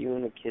like, you know, you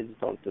and the kids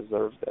don't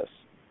deserve this.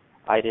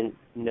 I didn't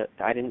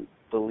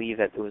believe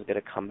that it was going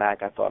to come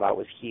back. I thought I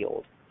was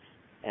healed.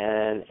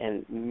 And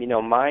you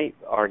know, my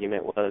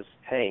argument was,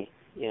 hey,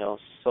 you know,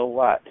 so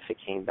what if it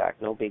came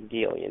back? No big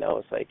deal. You know,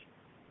 it's like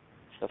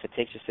So if it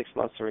takes you 6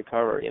 months to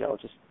recover,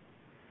 just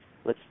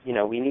let's,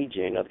 we need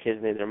you. The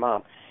kids need their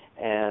mom.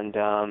 And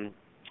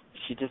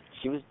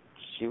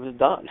she was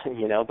done,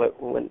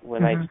 But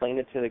when I explained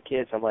it to the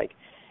kids, I'm like,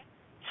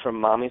 from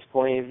Mommy's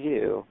point of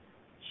view,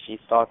 she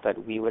thought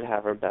that we would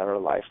have a better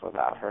life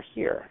without her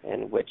here,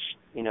 and which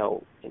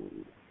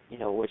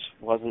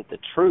wasn't the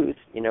truth,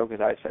 because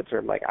I said to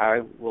her, like,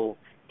 I will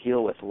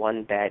deal with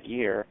one bad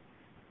year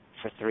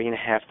for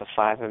 3.5 to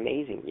 5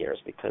 amazing years,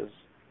 because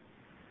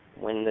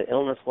when the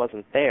illness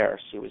wasn't there,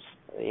 she was,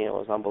 it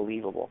was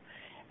unbelievable.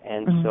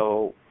 And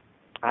so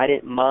I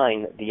didn't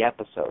mind the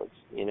episodes,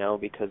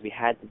 because we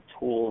had the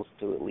tools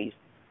to at least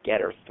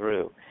get her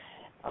through.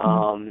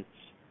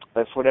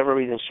 But for whatever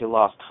reason, she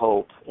lost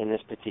hope in this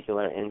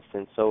particular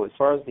instance. So as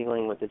far as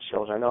dealing with the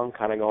children, I know I'm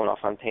kind of going off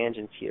on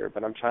tangents here,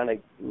 but I'm trying to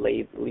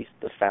lay at least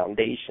the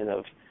foundation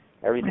of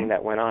everything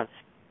that went on.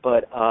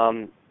 But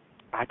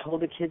I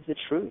told the kids the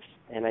truth,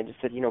 and I just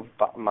said,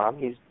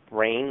 Mommy's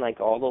brain, like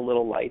all the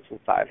little lights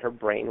inside her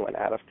brain went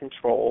out of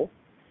control,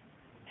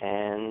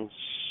 and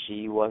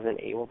she wasn't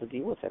able to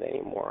deal with it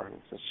anymore.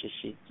 So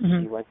she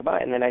went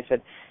goodbye. And then I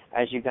said,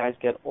 as you guys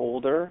get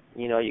older,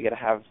 you got to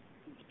have,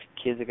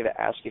 kids are going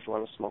to ask you if you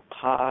want to smoke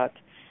pot,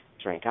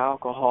 drink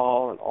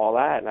alcohol, and all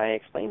that. And I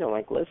explained to them,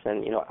 like,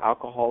 listen,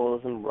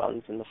 alcoholism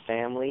runs in the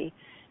family,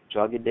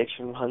 drug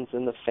addiction runs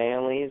in the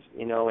families,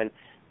 and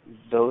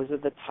those are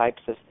the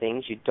types of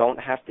things. You don't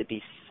have to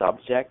be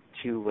subject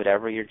to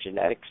whatever your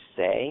genetics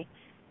say.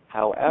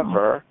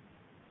 However,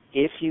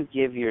 if you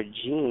give your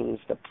genes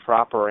the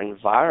proper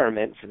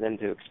environment for them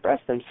to express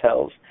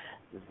themselves,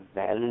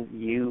 then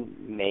you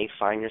may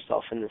find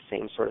yourself in the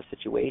same sort of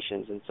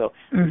situations. And so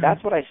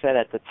that's what I said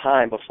at the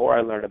time before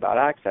I learned about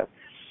Access.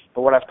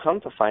 But what I've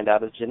come to find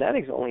out is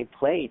genetics only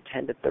play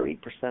 10 to 30%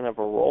 of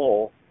a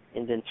role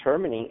in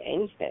determining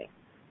anything.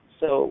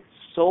 So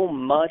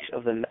much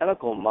of the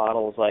medical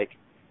model is like,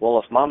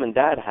 well, if mom and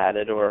dad had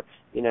it, or,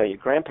 your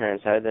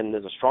grandparents had it, then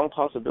there's a strong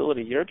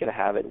possibility you're going to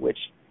have it, which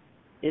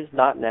is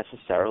not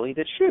necessarily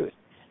the truth.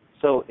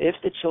 So if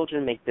the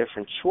children make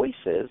different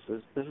choices,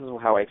 this is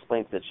how I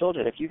explain to the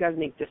children, if you guys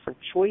make different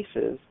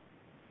choices,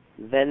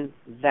 then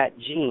that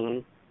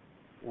gene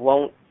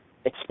won't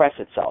express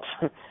itself,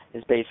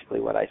 is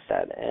basically what I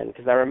said. And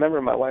because I remember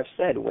my wife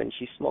said when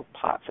she smoked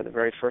pot for the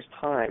very first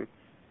time,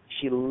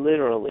 she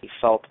literally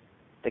felt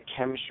the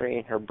chemistry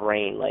in her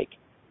brain, like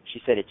she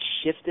said, it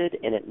shifted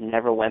and it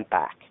never went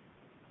back.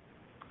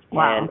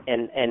 Wow.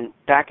 And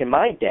back in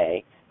my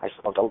day, I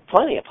smoked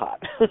plenty of pot,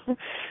 but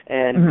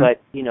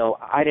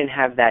I didn't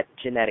have that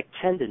genetic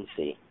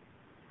tendency,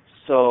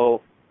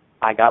 so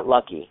I got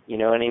lucky. You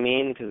know what I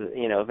mean? Because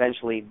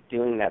eventually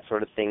doing that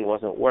sort of thing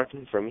wasn't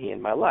working for me in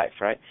my life,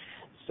 right?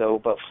 So,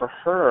 but for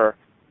her,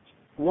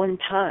 one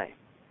time,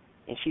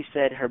 and she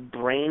said her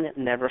brain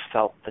never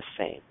felt the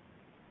same,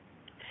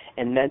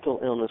 and mental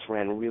illness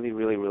ran really,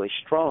 really, really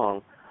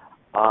strong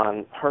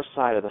on her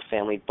side of the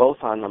family, both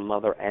on the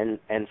mother and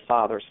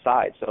father's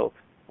side. So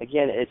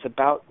again, it's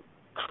about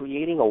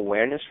creating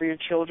awareness for your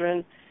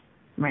children.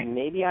 Right.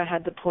 Maybe I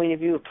had the point of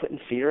view of putting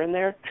fear in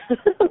there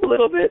a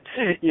little bit,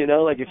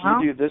 like if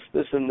you do this,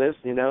 this, and this,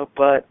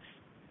 but,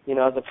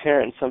 as a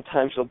parent,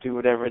 sometimes you'll do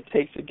whatever it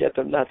takes to get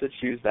them not to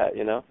choose that,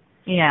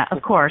 Yeah,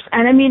 of course.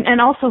 And I mean, and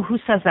also who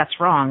says that's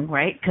wrong,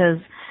 right? Because,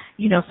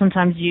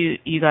 sometimes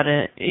you got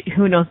to,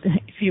 who knows,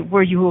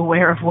 were you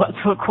aware of what's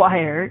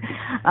required,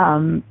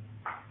 to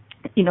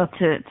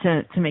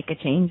make a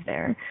change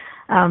there.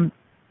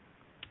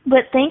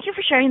 But thank you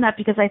for sharing that,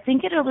 because I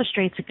think it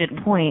illustrates a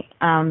good point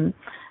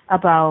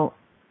about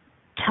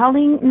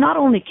telling not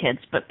only kids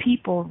but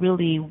people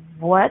really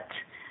what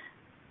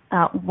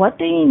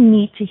they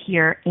need to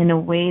hear in a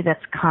way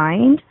that's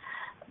kind,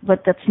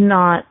 but that's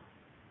not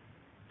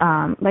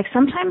like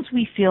sometimes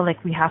we feel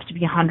like we have to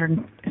be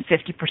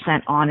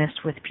 150%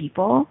 honest with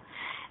people,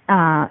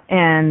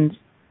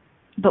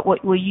 but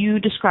what you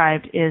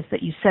described is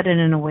that you said it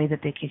in a way that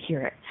they could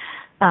hear it.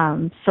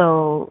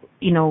 So,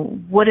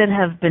 would it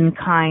have been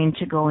kind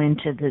to go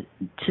into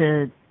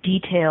to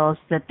details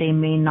that they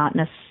may not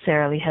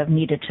necessarily have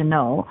needed to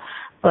know,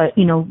 but,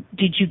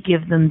 did you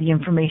give them the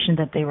information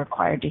that they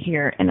required to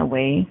hear in a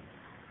way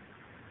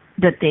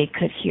that they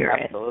could hear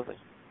Absolutely. it?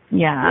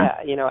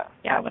 Yeah.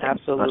 Yeah,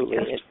 absolutely.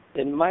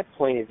 In my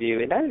point of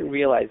view, and I didn't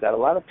realize that a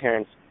lot of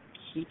parents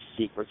keep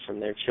secrets from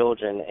their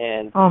children,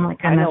 and oh my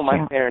goodness, I know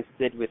my parents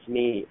did with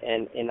me,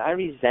 and I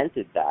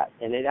resented that,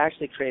 and it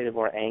actually created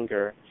more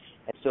anger.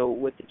 And so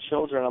with the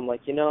children, I'm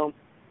like, if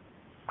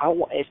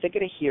they're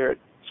going to hear it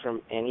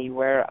from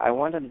anywhere, I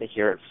want them to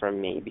hear it from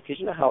me, because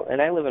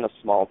and I live in a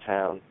small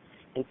town,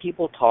 and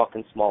people talk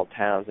in small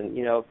towns, and,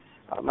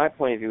 my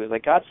point of view is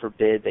like, God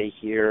forbid they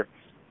hear,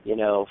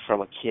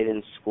 from a kid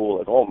in school,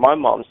 like, oh, my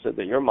mom said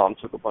that your mom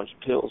took a bunch of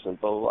pills and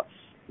blah, blah, blah.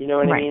 You know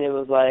what I mean? It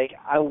was like,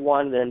 I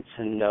wanted them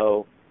to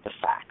know the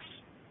facts,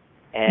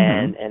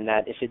 and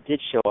that if it did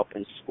show up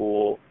in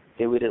school,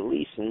 they would at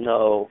least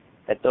know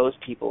that those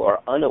people are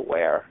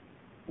unaware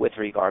with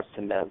regards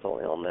to mental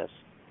illness,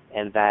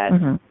 and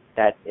that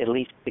that at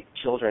least my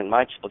children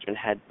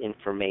had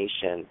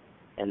information,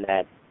 and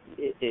that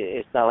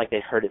it's not like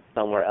they heard it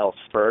somewhere else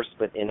first,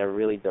 but in a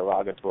really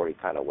derogatory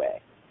kind of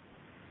way.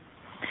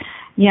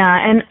 Yeah,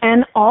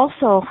 and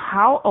also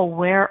how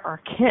aware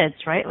are kids,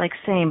 right? Like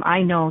same,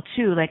 I know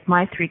too, like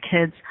my 3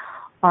 kids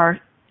are,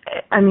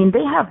 I mean,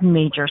 they have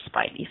major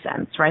spidey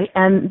sense, right?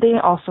 And they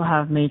also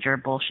have major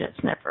bullshit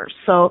sniffers.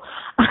 So,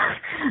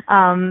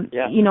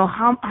 you know,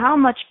 how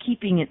much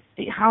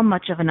how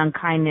much of an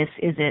unkindness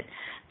is it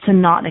to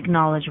not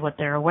acknowledge what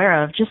they're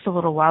aware of? Just a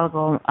little while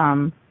ago,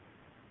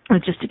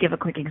 just to give a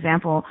quick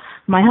example,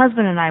 my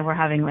husband and I were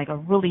having like a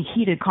really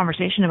heated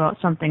conversation about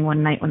something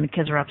one night when the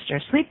kids were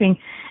upstairs sleeping,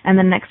 and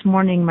the next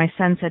morning my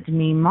son said to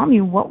me,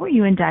 "Mommy, what were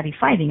you and Daddy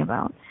fighting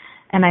about?"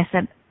 And I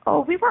said,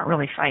 "Oh, we weren't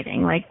really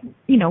fighting. Like,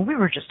 you know, we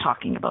were just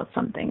talking about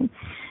something."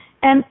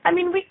 And I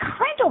mean, we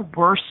kind of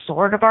were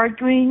sort of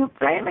arguing,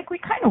 right? Like we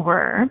kind of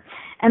were.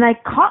 And I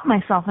caught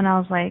myself and I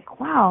was like,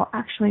 wow,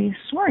 actually,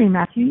 sorry,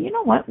 Matthew, you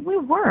know what? We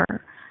were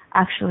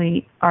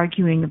actually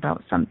arguing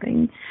about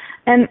something.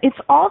 And it's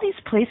all these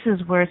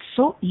places where it's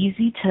so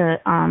easy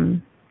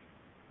to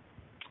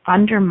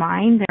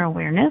undermine their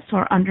awareness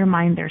or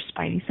undermine their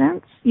spidey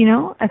sense, you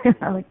know? I think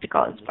I like to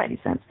call it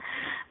spidey sense.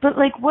 But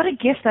like what a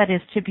gift that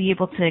is to be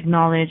able to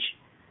acknowledge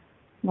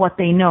what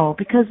they know,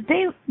 because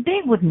they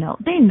would know.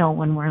 They know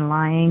when we're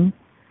lying.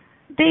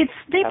 They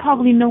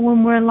probably know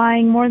when we're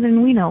lying more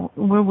than we know.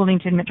 We're willing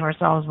to admit to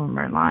ourselves when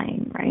we're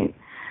lying, right?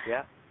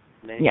 Yeah.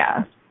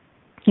 Yeah.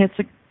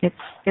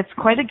 It's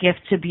quite a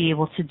gift to be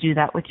able to do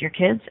that with your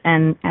kids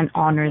and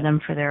honor them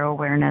for their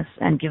awareness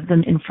and give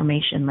them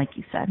information, like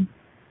you said.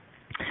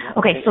 Yeah.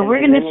 Okay, so we're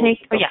going to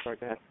take...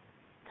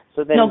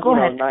 So then, go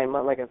ahead. 9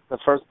 months, like the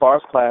first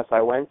bars class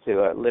I went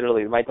to,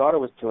 literally, my daughter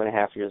was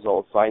 2.5 years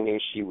old, so I knew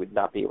she would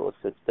not be able to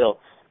sit still,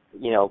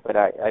 but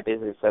I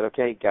basically said,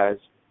 okay, guys,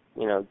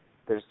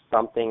 there's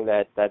something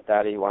that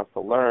Daddy wants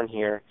to learn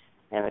here,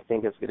 and I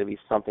think it's going to be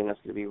something that's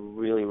going to be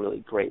really,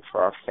 really great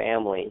for our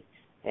family,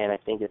 and I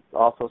think it's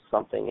also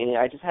something, and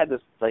I just had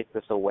this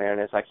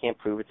awareness. I can't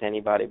prove it to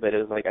anybody, but it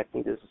was like, I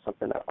think this is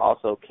something that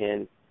also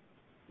can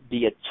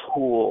be a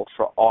tool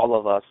for all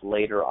of us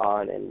later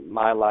on in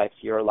my life,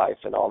 your life,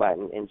 and all that,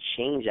 and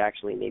change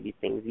actually maybe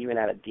things even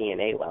at a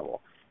DNA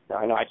level. Now,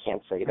 I know I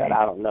can't say that,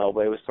 I don't know,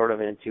 but it was sort of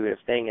an intuitive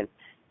thing, and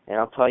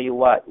I'll tell you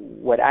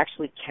what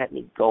actually kept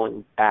me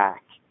going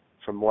back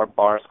for more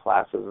bars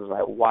classes is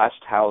I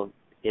watched how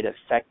it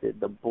affected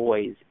the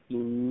boys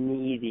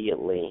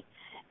immediately,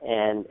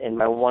 and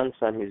my one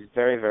son, who's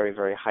very, very,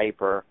 very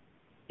hyper,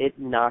 it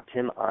knocked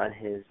him on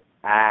his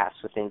ass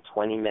within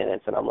 20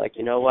 minutes, and I'm like,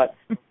 you know what?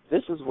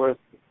 This is worth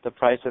the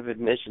price of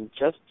admission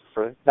just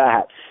for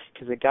that,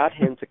 because it got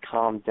him to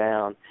calm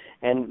down.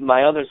 And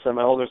my older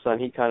son,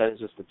 he kind of is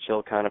just a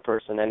chill kind of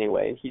person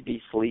anyway. He'd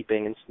be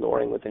sleeping and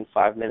snoring within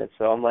 5 minutes.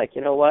 So I'm like,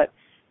 you know what?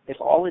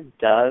 If all it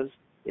does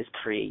is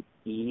create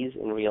ease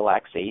and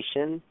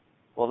relaxation,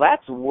 well,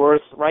 that's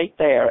worth right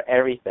there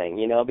everything,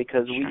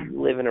 because we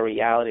live in a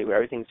reality where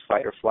everything's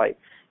fight or flight.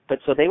 But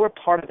so they were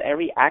part of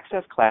every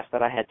access class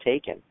that I had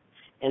taken.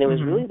 And it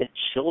was really the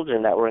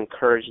children that were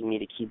encouraging me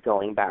to keep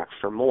going back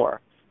for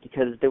more,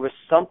 because there was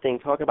something,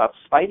 talk about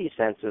spidey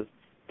senses,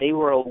 they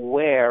were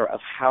aware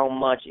of how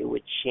much it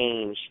would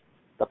change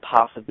the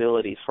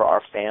possibilities for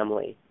our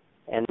family.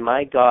 And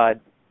my God,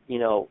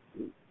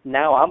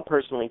 now I'm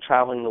personally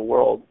traveling the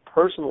world,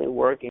 personally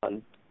working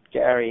on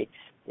Gary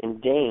and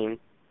Dane,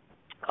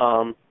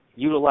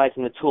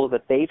 utilizing the tools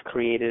that they've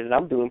created, and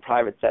I'm doing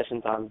private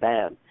sessions on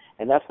them.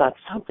 And that's not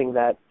something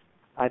that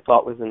I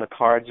thought was in the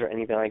cards or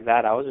anything like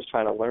that. I was just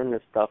trying to learn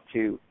this stuff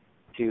to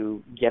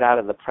get out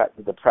of the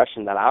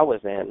depression that I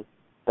was in,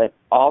 but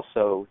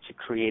also to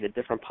create a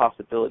different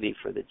possibility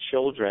for the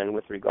children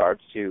with regards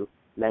to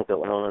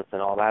mental illness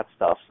and all that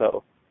stuff.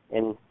 So,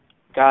 and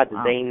God, did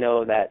they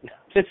know that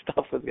this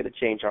stuff was going to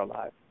change our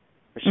lives,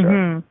 for sure.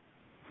 Mm-hmm.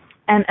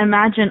 And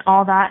imagine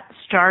all that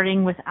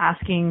starting with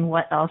asking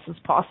what else is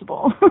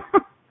possible.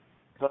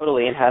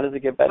 Totally, and how does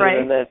it get better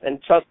than this?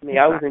 And trust me,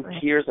 I was in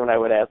tears when I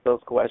would ask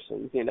those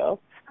questions, Yeah.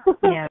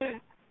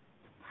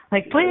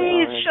 Like,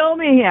 please show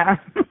me. Yeah.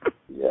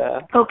 Yeah.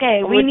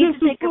 Okay, we need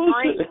to take a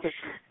break.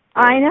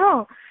 I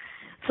know.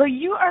 So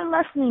you are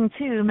listening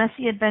to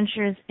Messy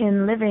Adventures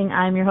in Living.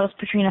 I'm your host,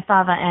 Katrina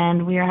Fava,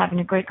 and we are having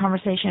a great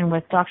conversation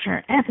with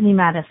Dr. Anthony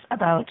Mattis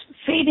about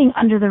fading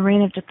under the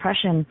rain of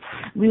depression.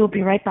 We will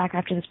be right back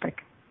after this break.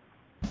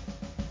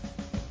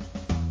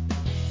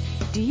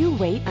 Do you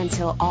wait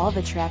until all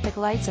the traffic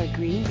lights are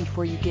green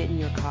before you get in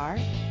your car?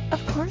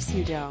 Of course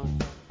you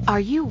don't.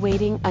 Are you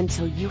waiting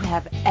until you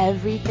have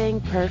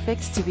everything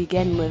perfect to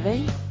begin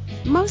living?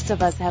 Most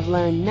of us have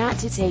learned not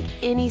to take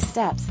any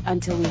steps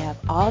until we have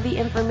all the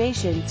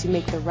information to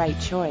make the right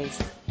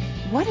choice.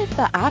 What if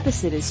the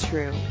opposite is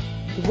true?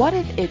 What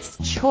if it's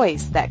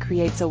choice that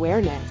creates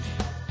awareness?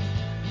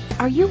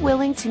 Are you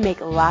willing to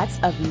make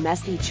lots of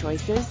messy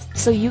choices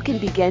so you can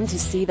begin to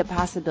see the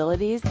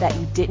possibilities that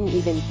you didn't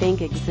even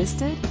think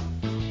existed?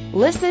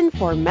 Listen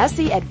for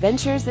Messy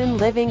Adventures in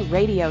Living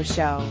radio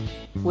show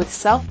with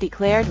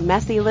self-declared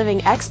messy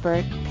living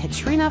expert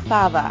Katrina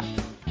Fava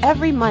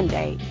every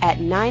Monday at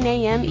 9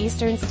 a.m.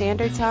 Eastern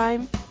Standard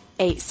Time,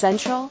 8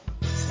 Central,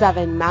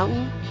 7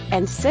 Mountain,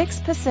 and 6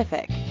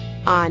 Pacific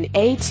on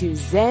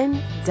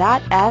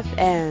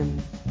A2Zen.fm.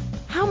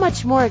 How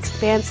much more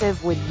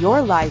expansive would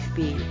your life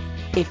be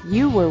if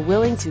you were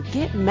willing to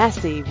get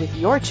messy with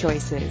your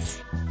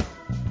choices?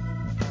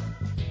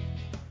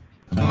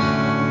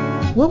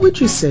 What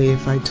would you say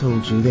if I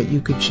told you that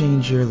you could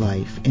change your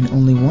life in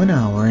only 1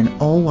 hour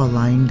and all while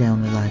lying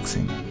down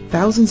relaxing?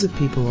 Thousands of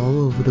people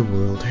all over the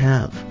world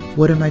have.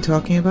 What am I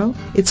talking about?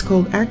 It's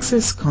called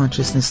Access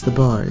Consciousness, the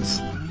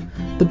bars.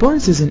 The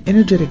bars is an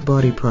energetic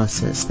body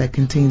process that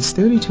contains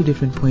 32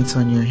 different points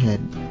on your head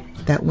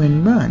that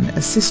when run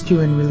assist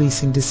you in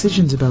releasing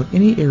decisions about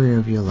any area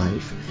of your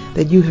life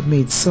that you have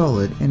made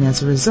solid and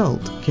as a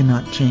result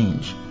cannot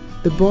change.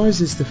 The bars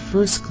is the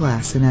first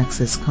class in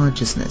Access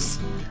Consciousness,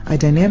 a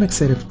dynamic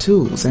set of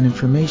tools and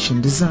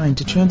information designed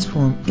to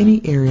transform any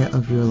area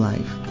of your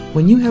life.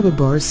 When you have a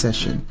bars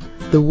session,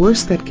 the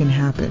worst that can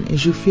happen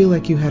is you feel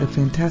like you had a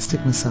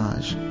fantastic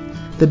massage.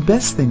 The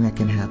best thing that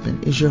can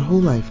happen is your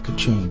whole life could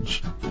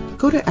change.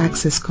 Go to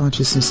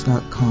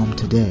accessconsciousness.com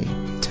today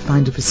to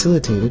find a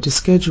facilitator to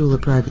schedule a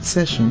private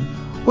session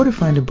or to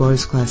find a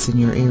bars class in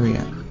your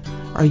area.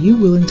 Are you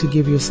willing to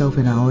give yourself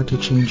an hour to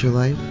change your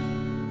life?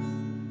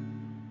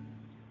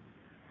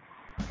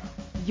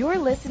 You're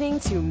listening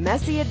to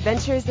Messy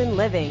Adventures in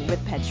Living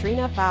with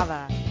Petrina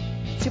Fava.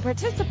 To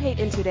participate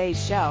in today's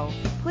show,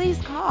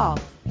 please call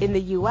in the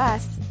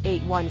U.S.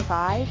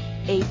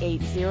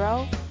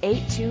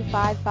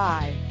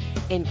 815-880-8255.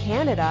 In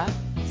Canada,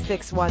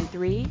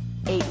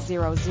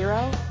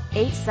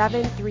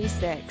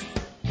 613-800-8736.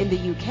 In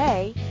the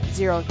UK,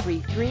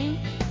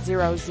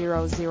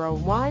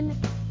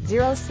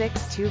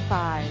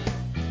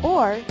 033-0001-0625.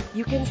 Or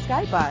you can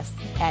Skype us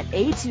at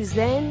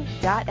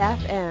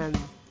A2Zen.fm.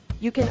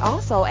 You can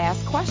also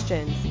ask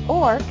questions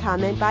or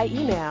comment by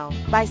email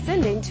by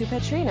sending to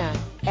Petrina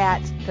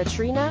at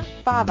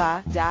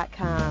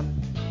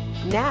petrinafava.com.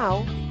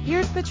 Now,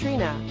 here's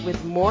Petrina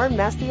with more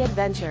Messy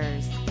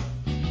Adventures.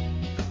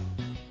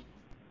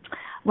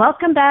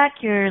 Welcome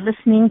back. You're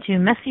listening to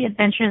Messy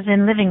Adventures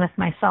in Living with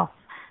myself,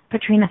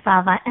 Petrina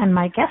Fava, and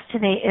my guest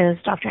today is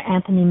Dr.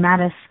 Anthony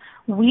Mattis.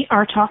 We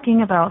are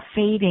talking about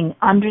fading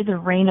under the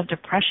reign of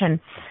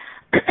depression.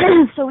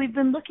 So we've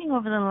been looking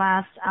over the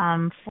last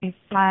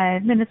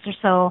 45 minutes or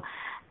so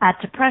at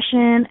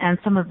depression and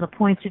some of the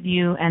points of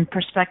view and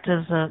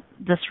perspectives of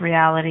this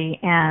reality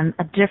and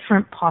a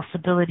different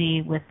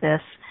possibility with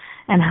this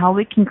and how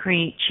we can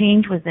create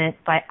change with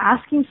it by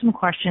asking some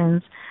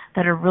questions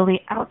that are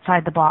really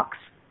outside the box.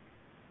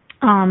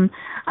 I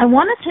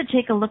wanted to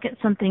take a look at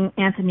something,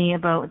 Anthony,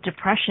 about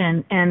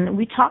depression, and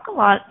we talk a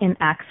lot in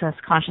Access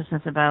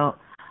Consciousness about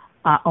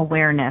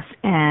awareness,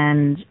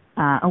 and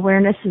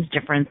awareness is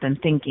different than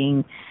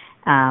thinking.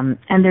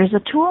 And there's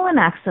a tool in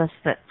Access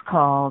that's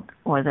called,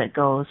 or that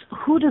goes,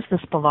 who does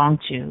this belong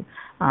to?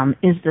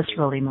 Is this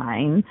really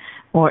mine,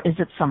 or is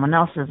it someone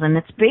else's? And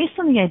it's based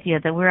on the idea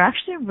that we're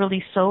actually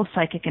really so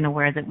psychic and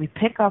aware that we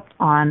pick up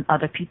on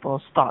other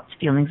people's thoughts,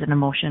 feelings, and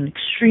emotion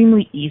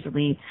extremely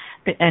easily,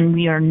 and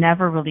we are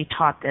never really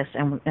taught this,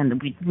 and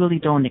we really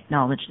don't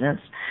acknowledge this.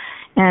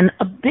 And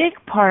a big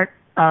part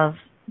of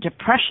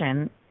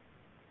depression,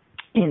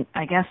 in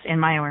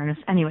my awareness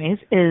anyways,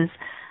 is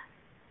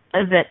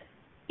that,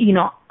 you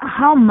know,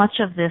 how much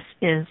of this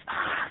is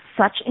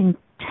such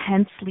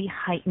intensely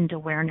heightened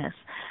awareness.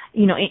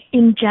 You know,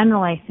 in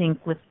general, I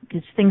think with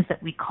these things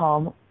that we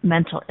call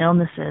mental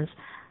illnesses,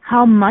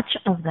 how much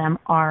of them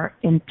are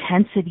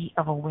intensity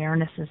of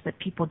awarenesses that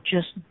people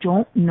just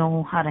don't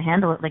know how to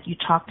handle it, like you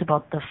talked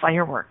about the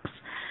fireworks.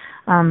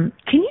 Can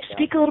you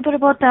speak a little bit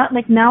about that?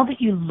 Like, now that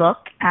you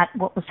look at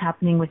what was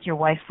happening with your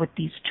wife with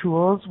these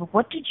tools,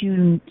 what did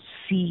you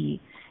see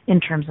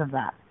in terms of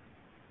that?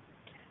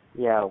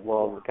 Yeah,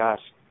 well, gosh,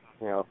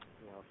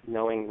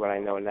 knowing what I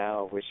know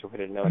now, I wish I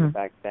would have known it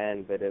back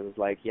then. But it was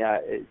like,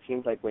 it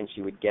seemed like when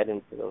she would get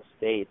into those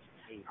states,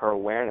 her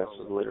awareness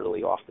was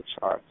literally off the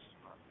charts,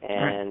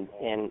 and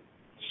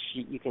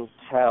you can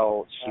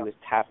tell she was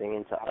tapping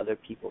into other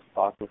people's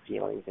thoughts and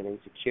feelings and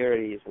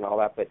insecurities and all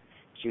that, but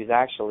she was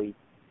actually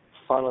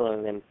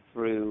funneling them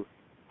through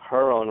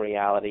her own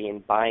reality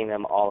and buying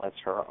them all as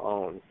her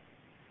own.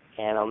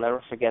 And I'll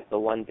never forget the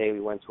one day we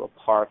went to a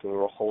park and we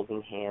were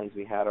holding hands.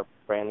 We had a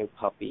brand new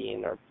puppy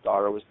and our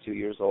daughter was 2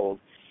 years old.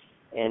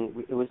 And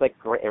it was like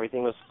great.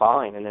 Everything was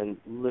fine. And then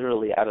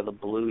literally out of the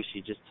blue,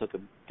 she just took a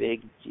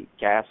big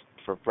gasp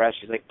for breath.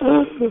 She's like,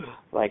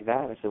 like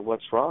that. I said,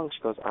 what's wrong?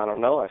 She goes, I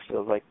don't know. I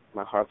feel like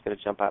my heart's going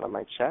to jump out of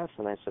my chest.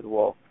 And I said,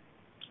 well,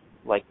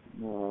 like,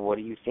 what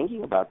are you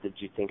thinking about? Did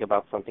you think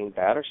about something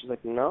bad? Or she's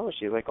like, no.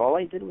 She's like, all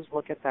I did was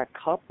look at that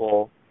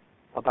couple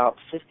about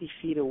 50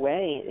 feet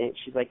away. And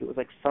she's like, it was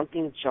like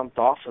something jumped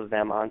off of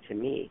them onto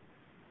me.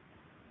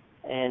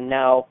 And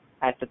now,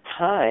 at the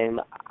time,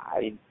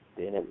 I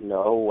didn't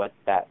know what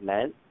that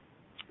meant.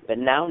 But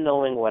now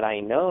knowing what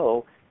I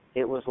know,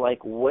 it was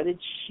like, what did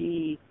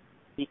she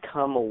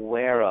become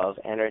aware of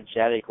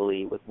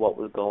energetically with what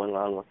was going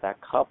on with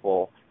that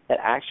couple that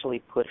actually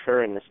put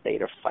her in a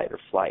state of fight or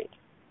flight?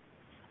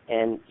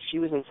 And she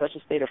was in such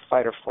a state of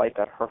fight or flight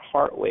that her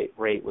heart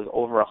rate was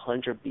over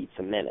 100 beats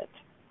a minute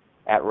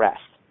at rest,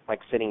 like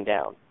sitting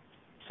down.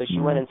 So she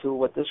went into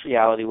what this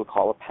reality would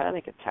call a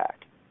panic attack.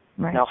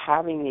 Right. Now,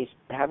 having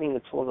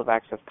the tools of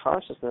access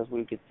consciousness,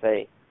 we could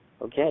say,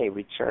 okay,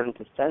 return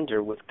to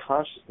sender with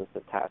consciousness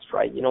attached,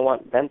 right? You don't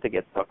want them to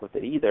get stuck with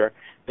it either,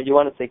 but you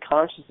want to say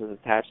consciousness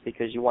attached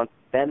because you want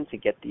them to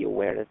get the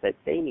awareness that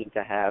they need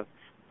to have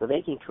so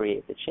they can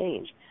create the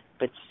change.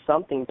 But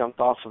something jumped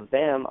off of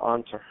them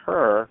onto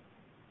her,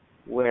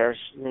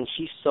 and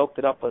she soaked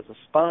it up as a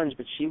sponge,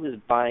 but she was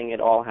buying it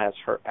all as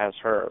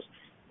hers.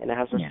 And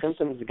as her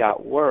symptoms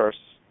got worse,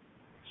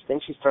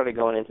 then she started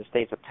going into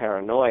states of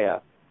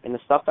paranoia, and the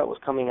stuff that was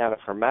coming out of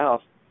her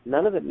mouth,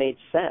 none of it made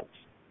sense.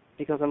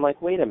 Because I'm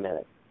like, wait a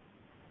minute.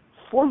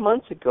 4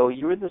 months ago,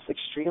 you were this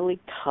extremely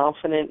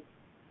confident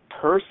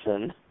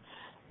person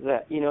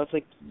that, it's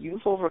like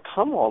you've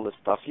overcome all this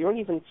stuff. You don't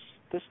even,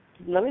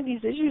 none of these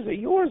issues are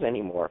yours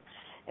anymore.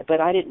 But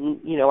I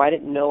didn't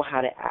know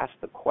how to ask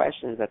the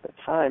questions at the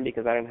time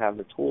because I didn't have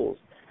the tools.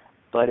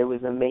 But it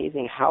was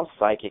amazing how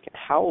psychic and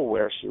how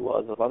aware she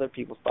was of other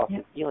people's thoughts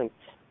and feelings,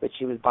 but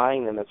she was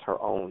buying them as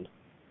her own.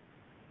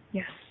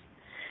 Yes.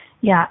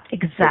 Yeah,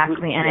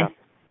 exactly.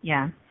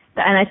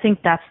 And I think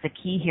that's the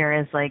key here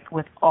is like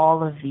with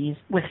all of these,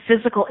 with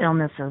physical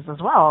illnesses as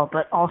well,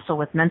 but also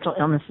with mental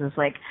illnesses,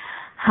 like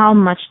how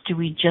much do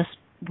we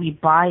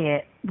buy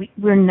it?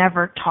 We're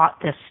never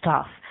taught this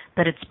stuff,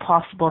 that it's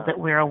possible that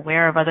we're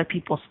aware of other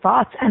people's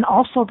thoughts and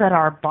also that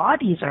our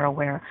bodies are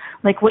aware.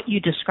 Like what you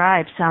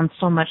described sounds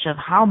so much of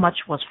how much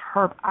was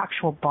her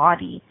actual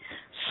body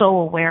so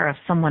aware of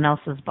someone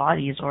else's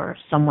bodies or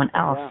someone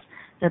else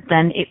that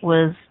then it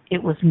was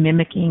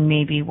mimicking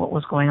maybe what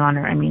was going on,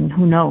 or I mean,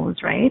 who knows,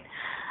 right?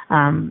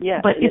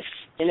 But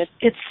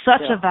it's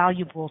such a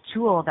valuable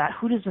tool that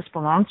who does this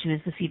belong to?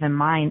 Is this even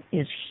mine?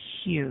 Is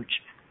huge.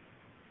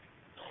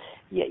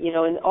 Yeah,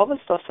 and all this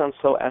stuff sounds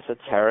so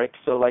esoteric.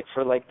 So, like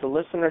for the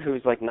listener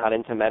who's like not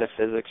into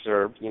metaphysics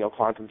or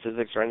quantum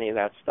physics or any of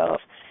that stuff,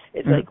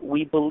 it's like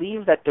we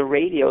believe that the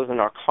radios in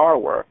our car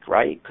work,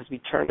 right? Because we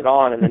turn it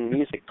on and then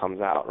music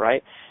comes out,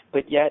 right?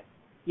 But yet,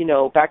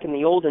 back in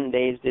the olden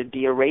days, there'd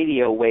be a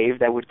radio wave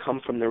that would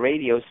come from the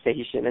radio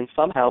station, and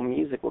somehow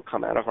music would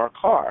come out of our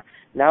car.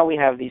 Now we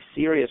have these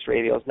Sirius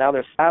radios. Now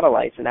there's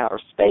satellites in outer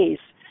space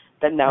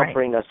that now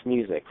bring us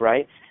music,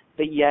 right?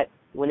 But yet,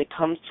 when it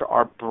comes to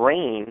our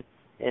brain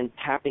and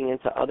tapping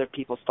into other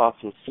people's thoughts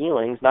and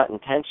feelings, not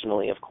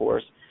intentionally, of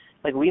course,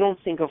 like we don't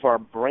think of our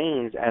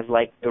brains as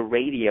like the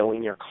radio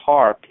in your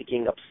car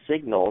picking up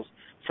signals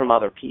from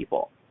other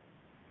people.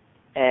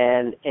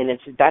 And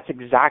that's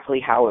exactly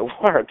how it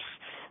works.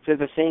 So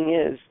the thing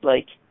is,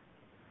 like,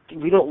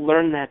 we don't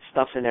learn that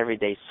stuff in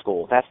everyday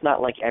school. That's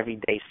not like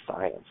everyday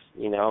science,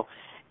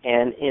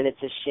 And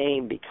it's a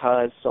shame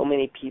because so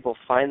many people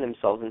find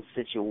themselves in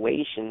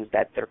situations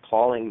that they're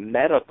calling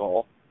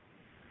medical,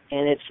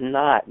 and it's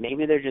not.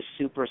 Maybe they're just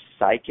super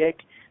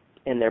psychic,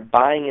 and they're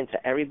buying into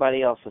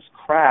everybody else's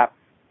crap,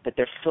 but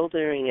they're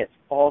filtering it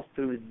all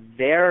through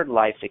their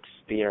life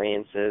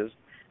experiences,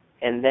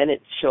 and then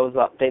it shows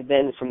up.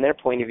 Then, from their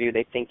point of view,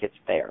 they think it's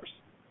theirs.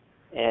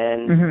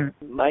 And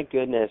my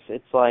goodness,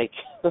 it's like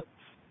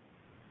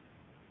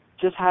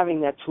just having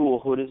that tool,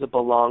 who does it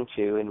belong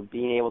to, and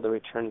being able to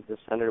return to the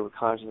center with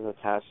consciousness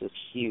attached is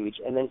huge.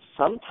 And then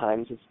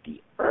sometimes it's the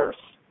earth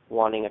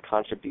wanting a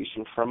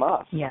contribution from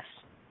us. Yes.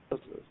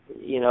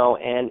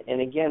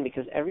 And again,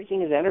 because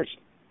everything is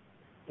energy,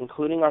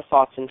 including our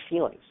thoughts and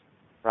feelings,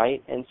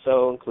 right? And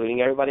so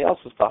including everybody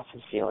else's thoughts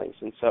and feelings.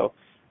 And so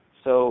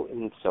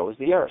is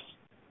the earth.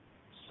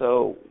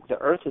 So the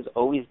earth is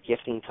always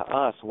gifting to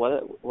us.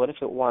 What if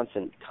it wants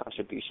a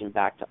contribution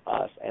back to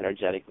us,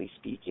 energetically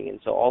speaking?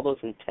 And so all those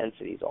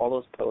intensities, all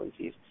those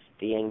potencies,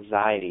 the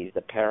anxieties,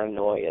 the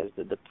paranoias,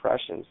 the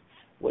depressions,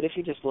 what if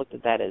you just looked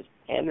at that as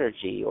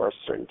energy or a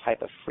certain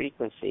type of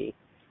frequency?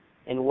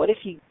 And what if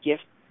you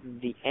gift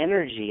the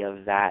energy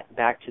of that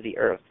back to the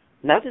earth?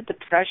 Not the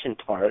depression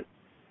part,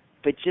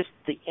 but just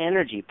the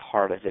energy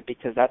part of it,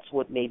 because that's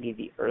what maybe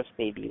the earth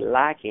may be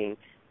lacking,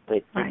 but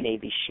it may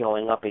be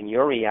showing up in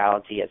your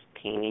reality as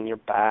pain in your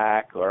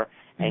back or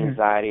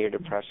anxiety or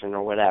depression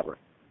or whatever.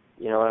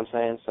 You know what I'm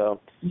saying? So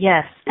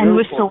yes, and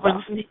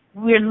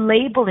we're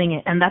labeling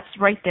it, and that's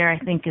right there. I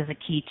think is a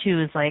key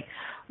too. Is like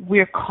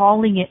we're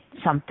calling it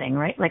something,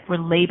 right? Like we're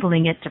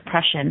labeling it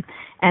depression,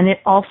 and it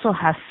also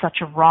has such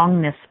a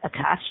wrongness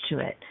attached to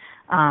it.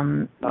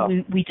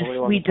 We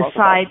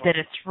decide that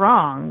it's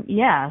wrong.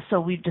 Yeah,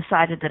 so we've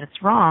decided that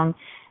it's wrong.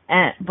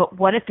 But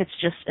what if it's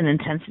just an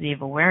intensity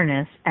of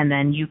awareness, and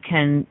then you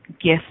can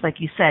gift, like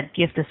you said,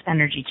 gift this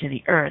energy to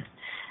the earth.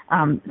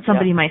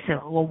 Somebody might say,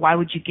 well, why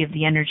would you give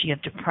the energy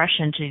of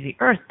depression to the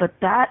earth? But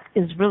that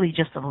is really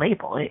just a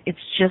label. It's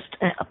just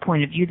a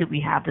point of view that we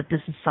have that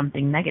this is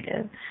something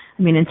negative.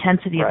 I mean,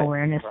 intensity of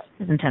awareness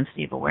is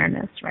intensity of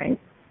awareness, right?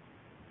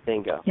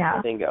 Bingo.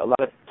 Yeah. Bingo. A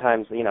lot of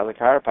times, the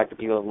chiropractor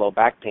people with low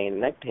back pain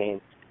and neck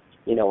pain,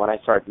 when I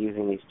start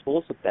using these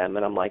tools with them,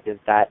 and I'm like, is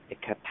that a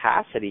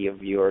capacity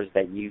of yours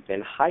that you've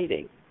been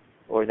hiding?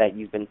 or that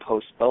you've been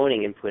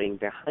postponing and putting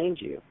behind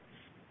you.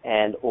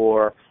 And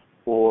or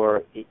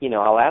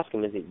I'll ask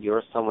them, is it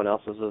yours, someone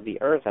else's, or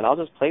the earth? And I'll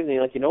just play with them,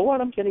 like, you know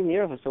what, I'm getting the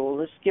earth. I said, well,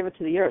 let's give it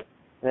to the earth.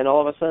 And then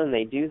all of a sudden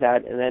they do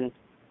that, and then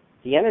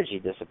the energy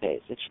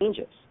dissipates. It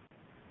changes.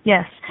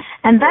 Yes,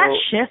 and that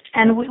shift,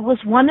 and it was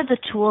one of the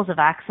tools of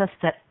Access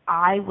that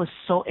I was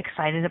so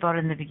excited about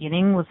in the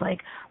beginning, was like,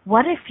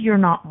 what if you're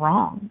not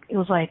wrong? It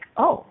was like,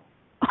 oh,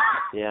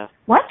 yeah,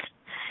 what?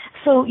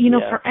 So,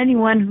 for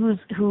anyone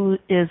who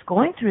is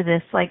going through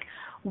this, like,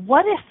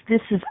 what if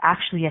this is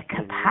actually a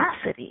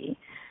capacity?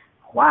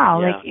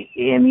 Wow, like,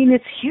 I mean,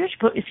 it's huge,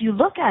 but if you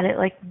look at it,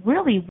 like,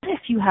 really, what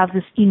if you have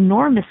this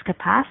enormous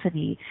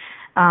capacity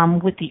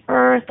with the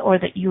earth, or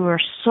that you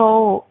are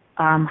so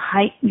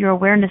your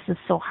awareness is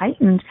so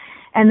heightened,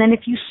 and then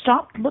if you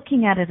stopped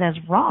looking at it as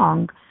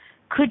wrong,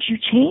 could you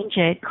change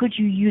it? Could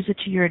you use it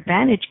to your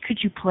advantage? Could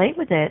you play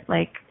with it?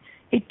 Like,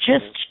 it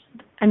just,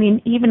 I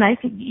mean,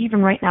 I think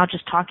even right now,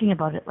 just talking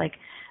about it, like,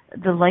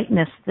 the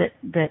lightness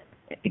that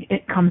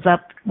it comes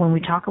up when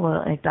we talk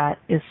about it like that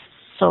is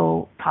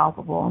so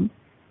palpable.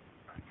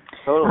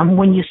 Totally.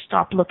 When you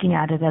stop looking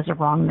at it as a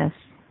wrongness.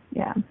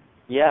 Yeah.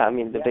 Yeah, I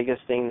mean, the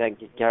biggest thing that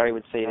Gary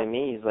would say to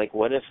me is, like,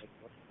 what if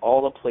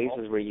all the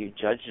places where you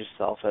judge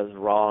yourself as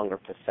wrong or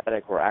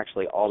pathetic were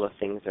actually all the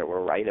things that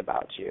were right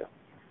about you?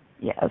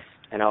 Yes.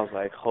 And I was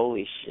like,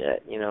 holy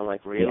shit,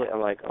 like, really? Yeah.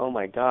 I'm like, oh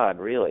my God,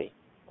 really?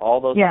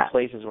 All those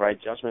places where I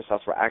judged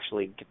myself were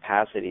actually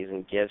capacities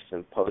and gifts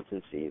and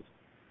potencies.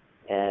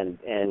 And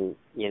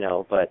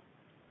but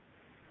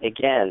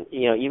again,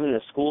 even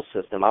the school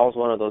system, I was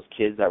one of those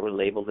kids that were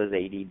labeled as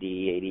ADD,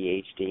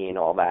 ADHD, and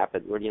all that,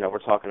 but we're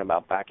talking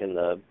about back in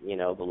the,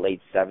 the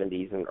late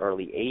 70s and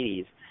early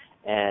 80s.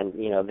 And,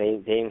 they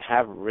didn't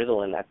have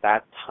Ritalin at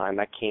that time.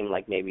 That came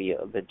like maybe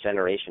the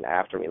generation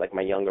after me. Like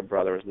my younger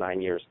brother was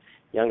 9 years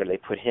younger. They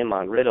put him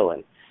on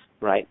Ritalin,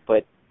 right?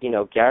 But,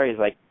 Gary's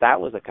like,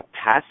 that was a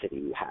capacity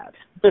you had.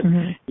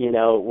 Mm-hmm.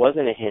 It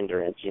wasn't a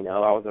hindrance. I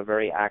was a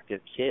very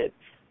active kid.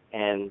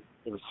 And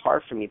it was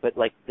hard for me. But,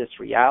 like, this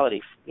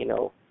reality,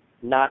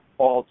 not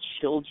all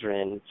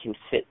children can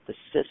fit the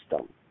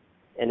system.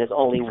 And there's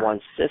only one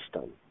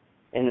system.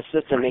 And the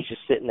system makes you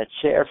sit in a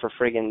chair for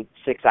friggin'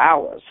 6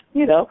 hours,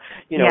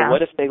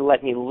 What if they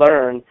let me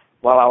learn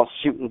while I was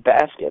shooting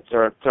baskets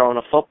or throwing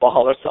a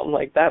football or something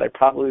like that? I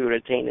probably would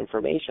retain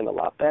information a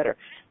lot better.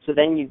 So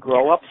then you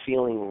grow up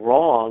feeling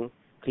wrong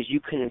because you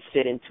couldn't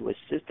fit into a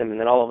system, and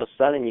then all of a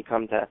sudden you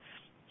come to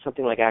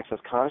something like Access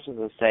Consciousness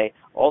and say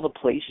all the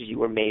places you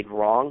were made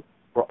wrong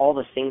were all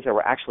the things that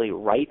were actually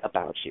right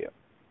about you.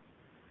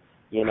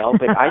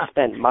 But I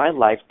spent my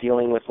life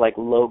dealing with, like,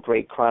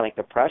 low-grade chronic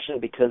depression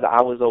because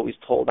I was always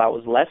told I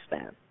was less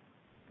than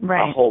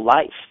my whole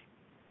life,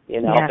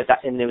 Yes.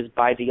 And it was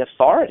by the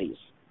authorities,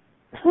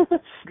 by,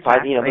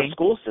 Exactly. The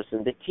school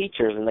system, the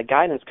teachers, and the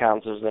guidance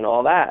counselors and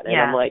all that. And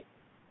I'm like,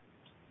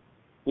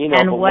 and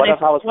but what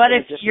if I was what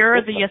if you're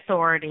the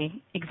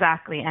authority?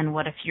 Exactly. And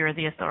what if you're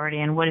the authority?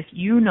 And what if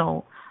you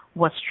know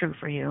what's true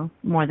for you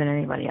more than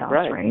anybody else,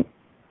 right?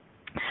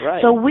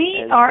 Right. So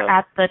we are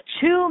at the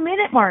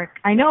 2-minute mark.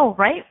 I know,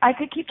 right? I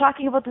could keep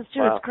talking about this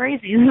too. Wow. It's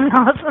crazy. It's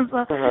awesome.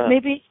 So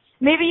maybe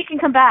you can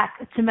come back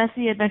to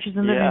Messy Adventures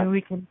in Living and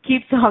we can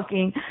keep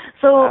talking.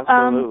 So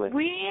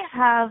we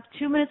have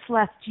 2 minutes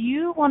left. Do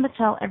you want to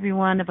tell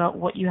everyone about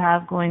what you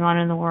have going on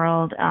in the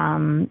world,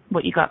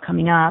 what you got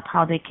coming up,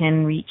 how they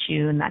can reach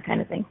you, and that kind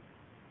of thing?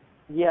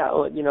 Yeah,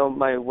 well,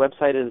 my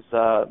website is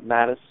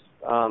Mattis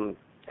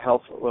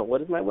Health. Well,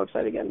 what is my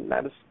website again?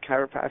 Mattis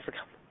Chiropractic.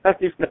 I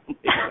don't even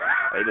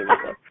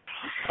know.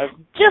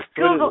 Just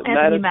Google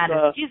Anthony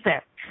Mattis. He's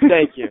there.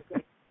 Thank you.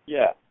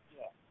 Yeah.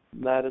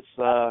 Mattis,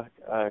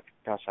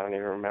 gosh, I don't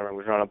even remember.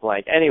 We're drawing a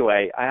blank.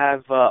 Anyway, I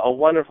have a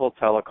wonderful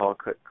telecall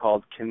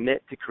called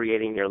Commit to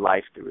Creating Your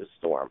Life Through a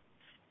Storm.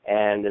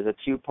 And there's a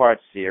 2-part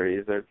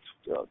series. They're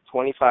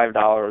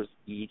 $25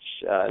 each.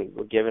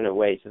 We're giving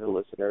away to the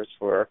listeners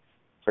for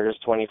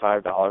just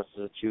 $25. It's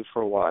a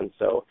 2-for-1.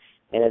 So,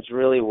 and it's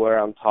really where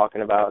I'm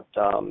talking about,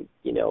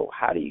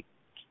 how do you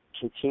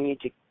continue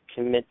to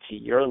commit to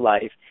your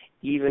life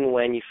even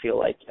when you feel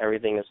like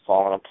everything is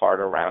falling apart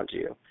around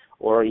you,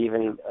 or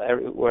even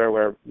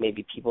where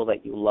maybe people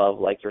that you love,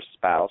 like your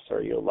spouse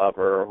or your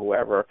lover or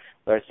whoever,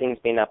 where things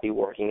may not be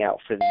working out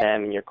for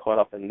them and you're caught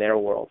up in their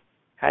world.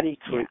 How do you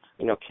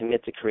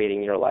commit to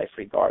creating your life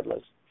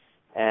regardless?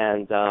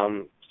 And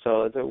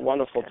so it's a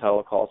wonderful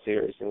telecall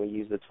series, and we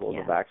use the tools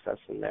of Access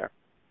in there.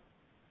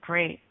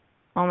 Great.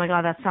 Oh my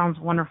God, that sounds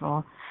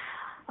wonderful.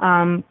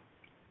 Thank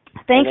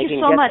you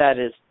so much.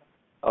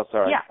 Oh,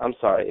 sorry. Yeah. I'm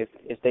sorry.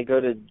 If they go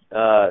to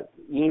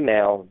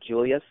email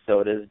Julia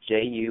Sotas,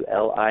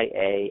 JuliaSotas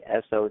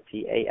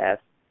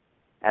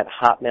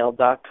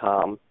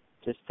 @hotmail.com,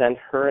 just send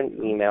her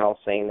an email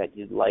saying that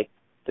you'd like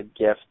the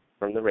gift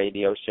from the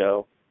radio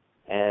show,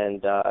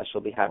 and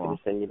she'll be happy to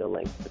send you the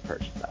link to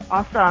purchase that.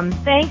 Awesome.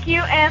 Thank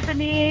you,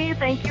 Anthony.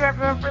 Thank you,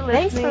 everyone, for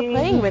listening. Thanks for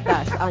playing with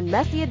us on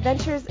Messy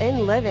Adventures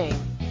in Living.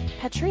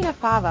 Katrina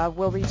Fava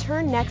will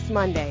return next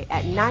Monday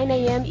at 9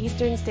 a.m.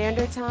 Eastern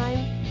Standard Time,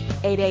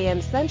 8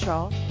 a.m.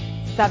 Central,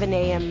 7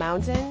 a.m.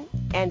 Mountain,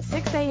 and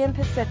 6 a.m.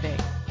 Pacific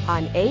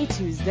on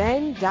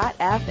A2Zen.fm.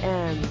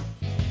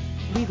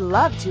 We'd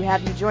love to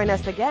have you join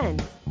us again.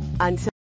 Until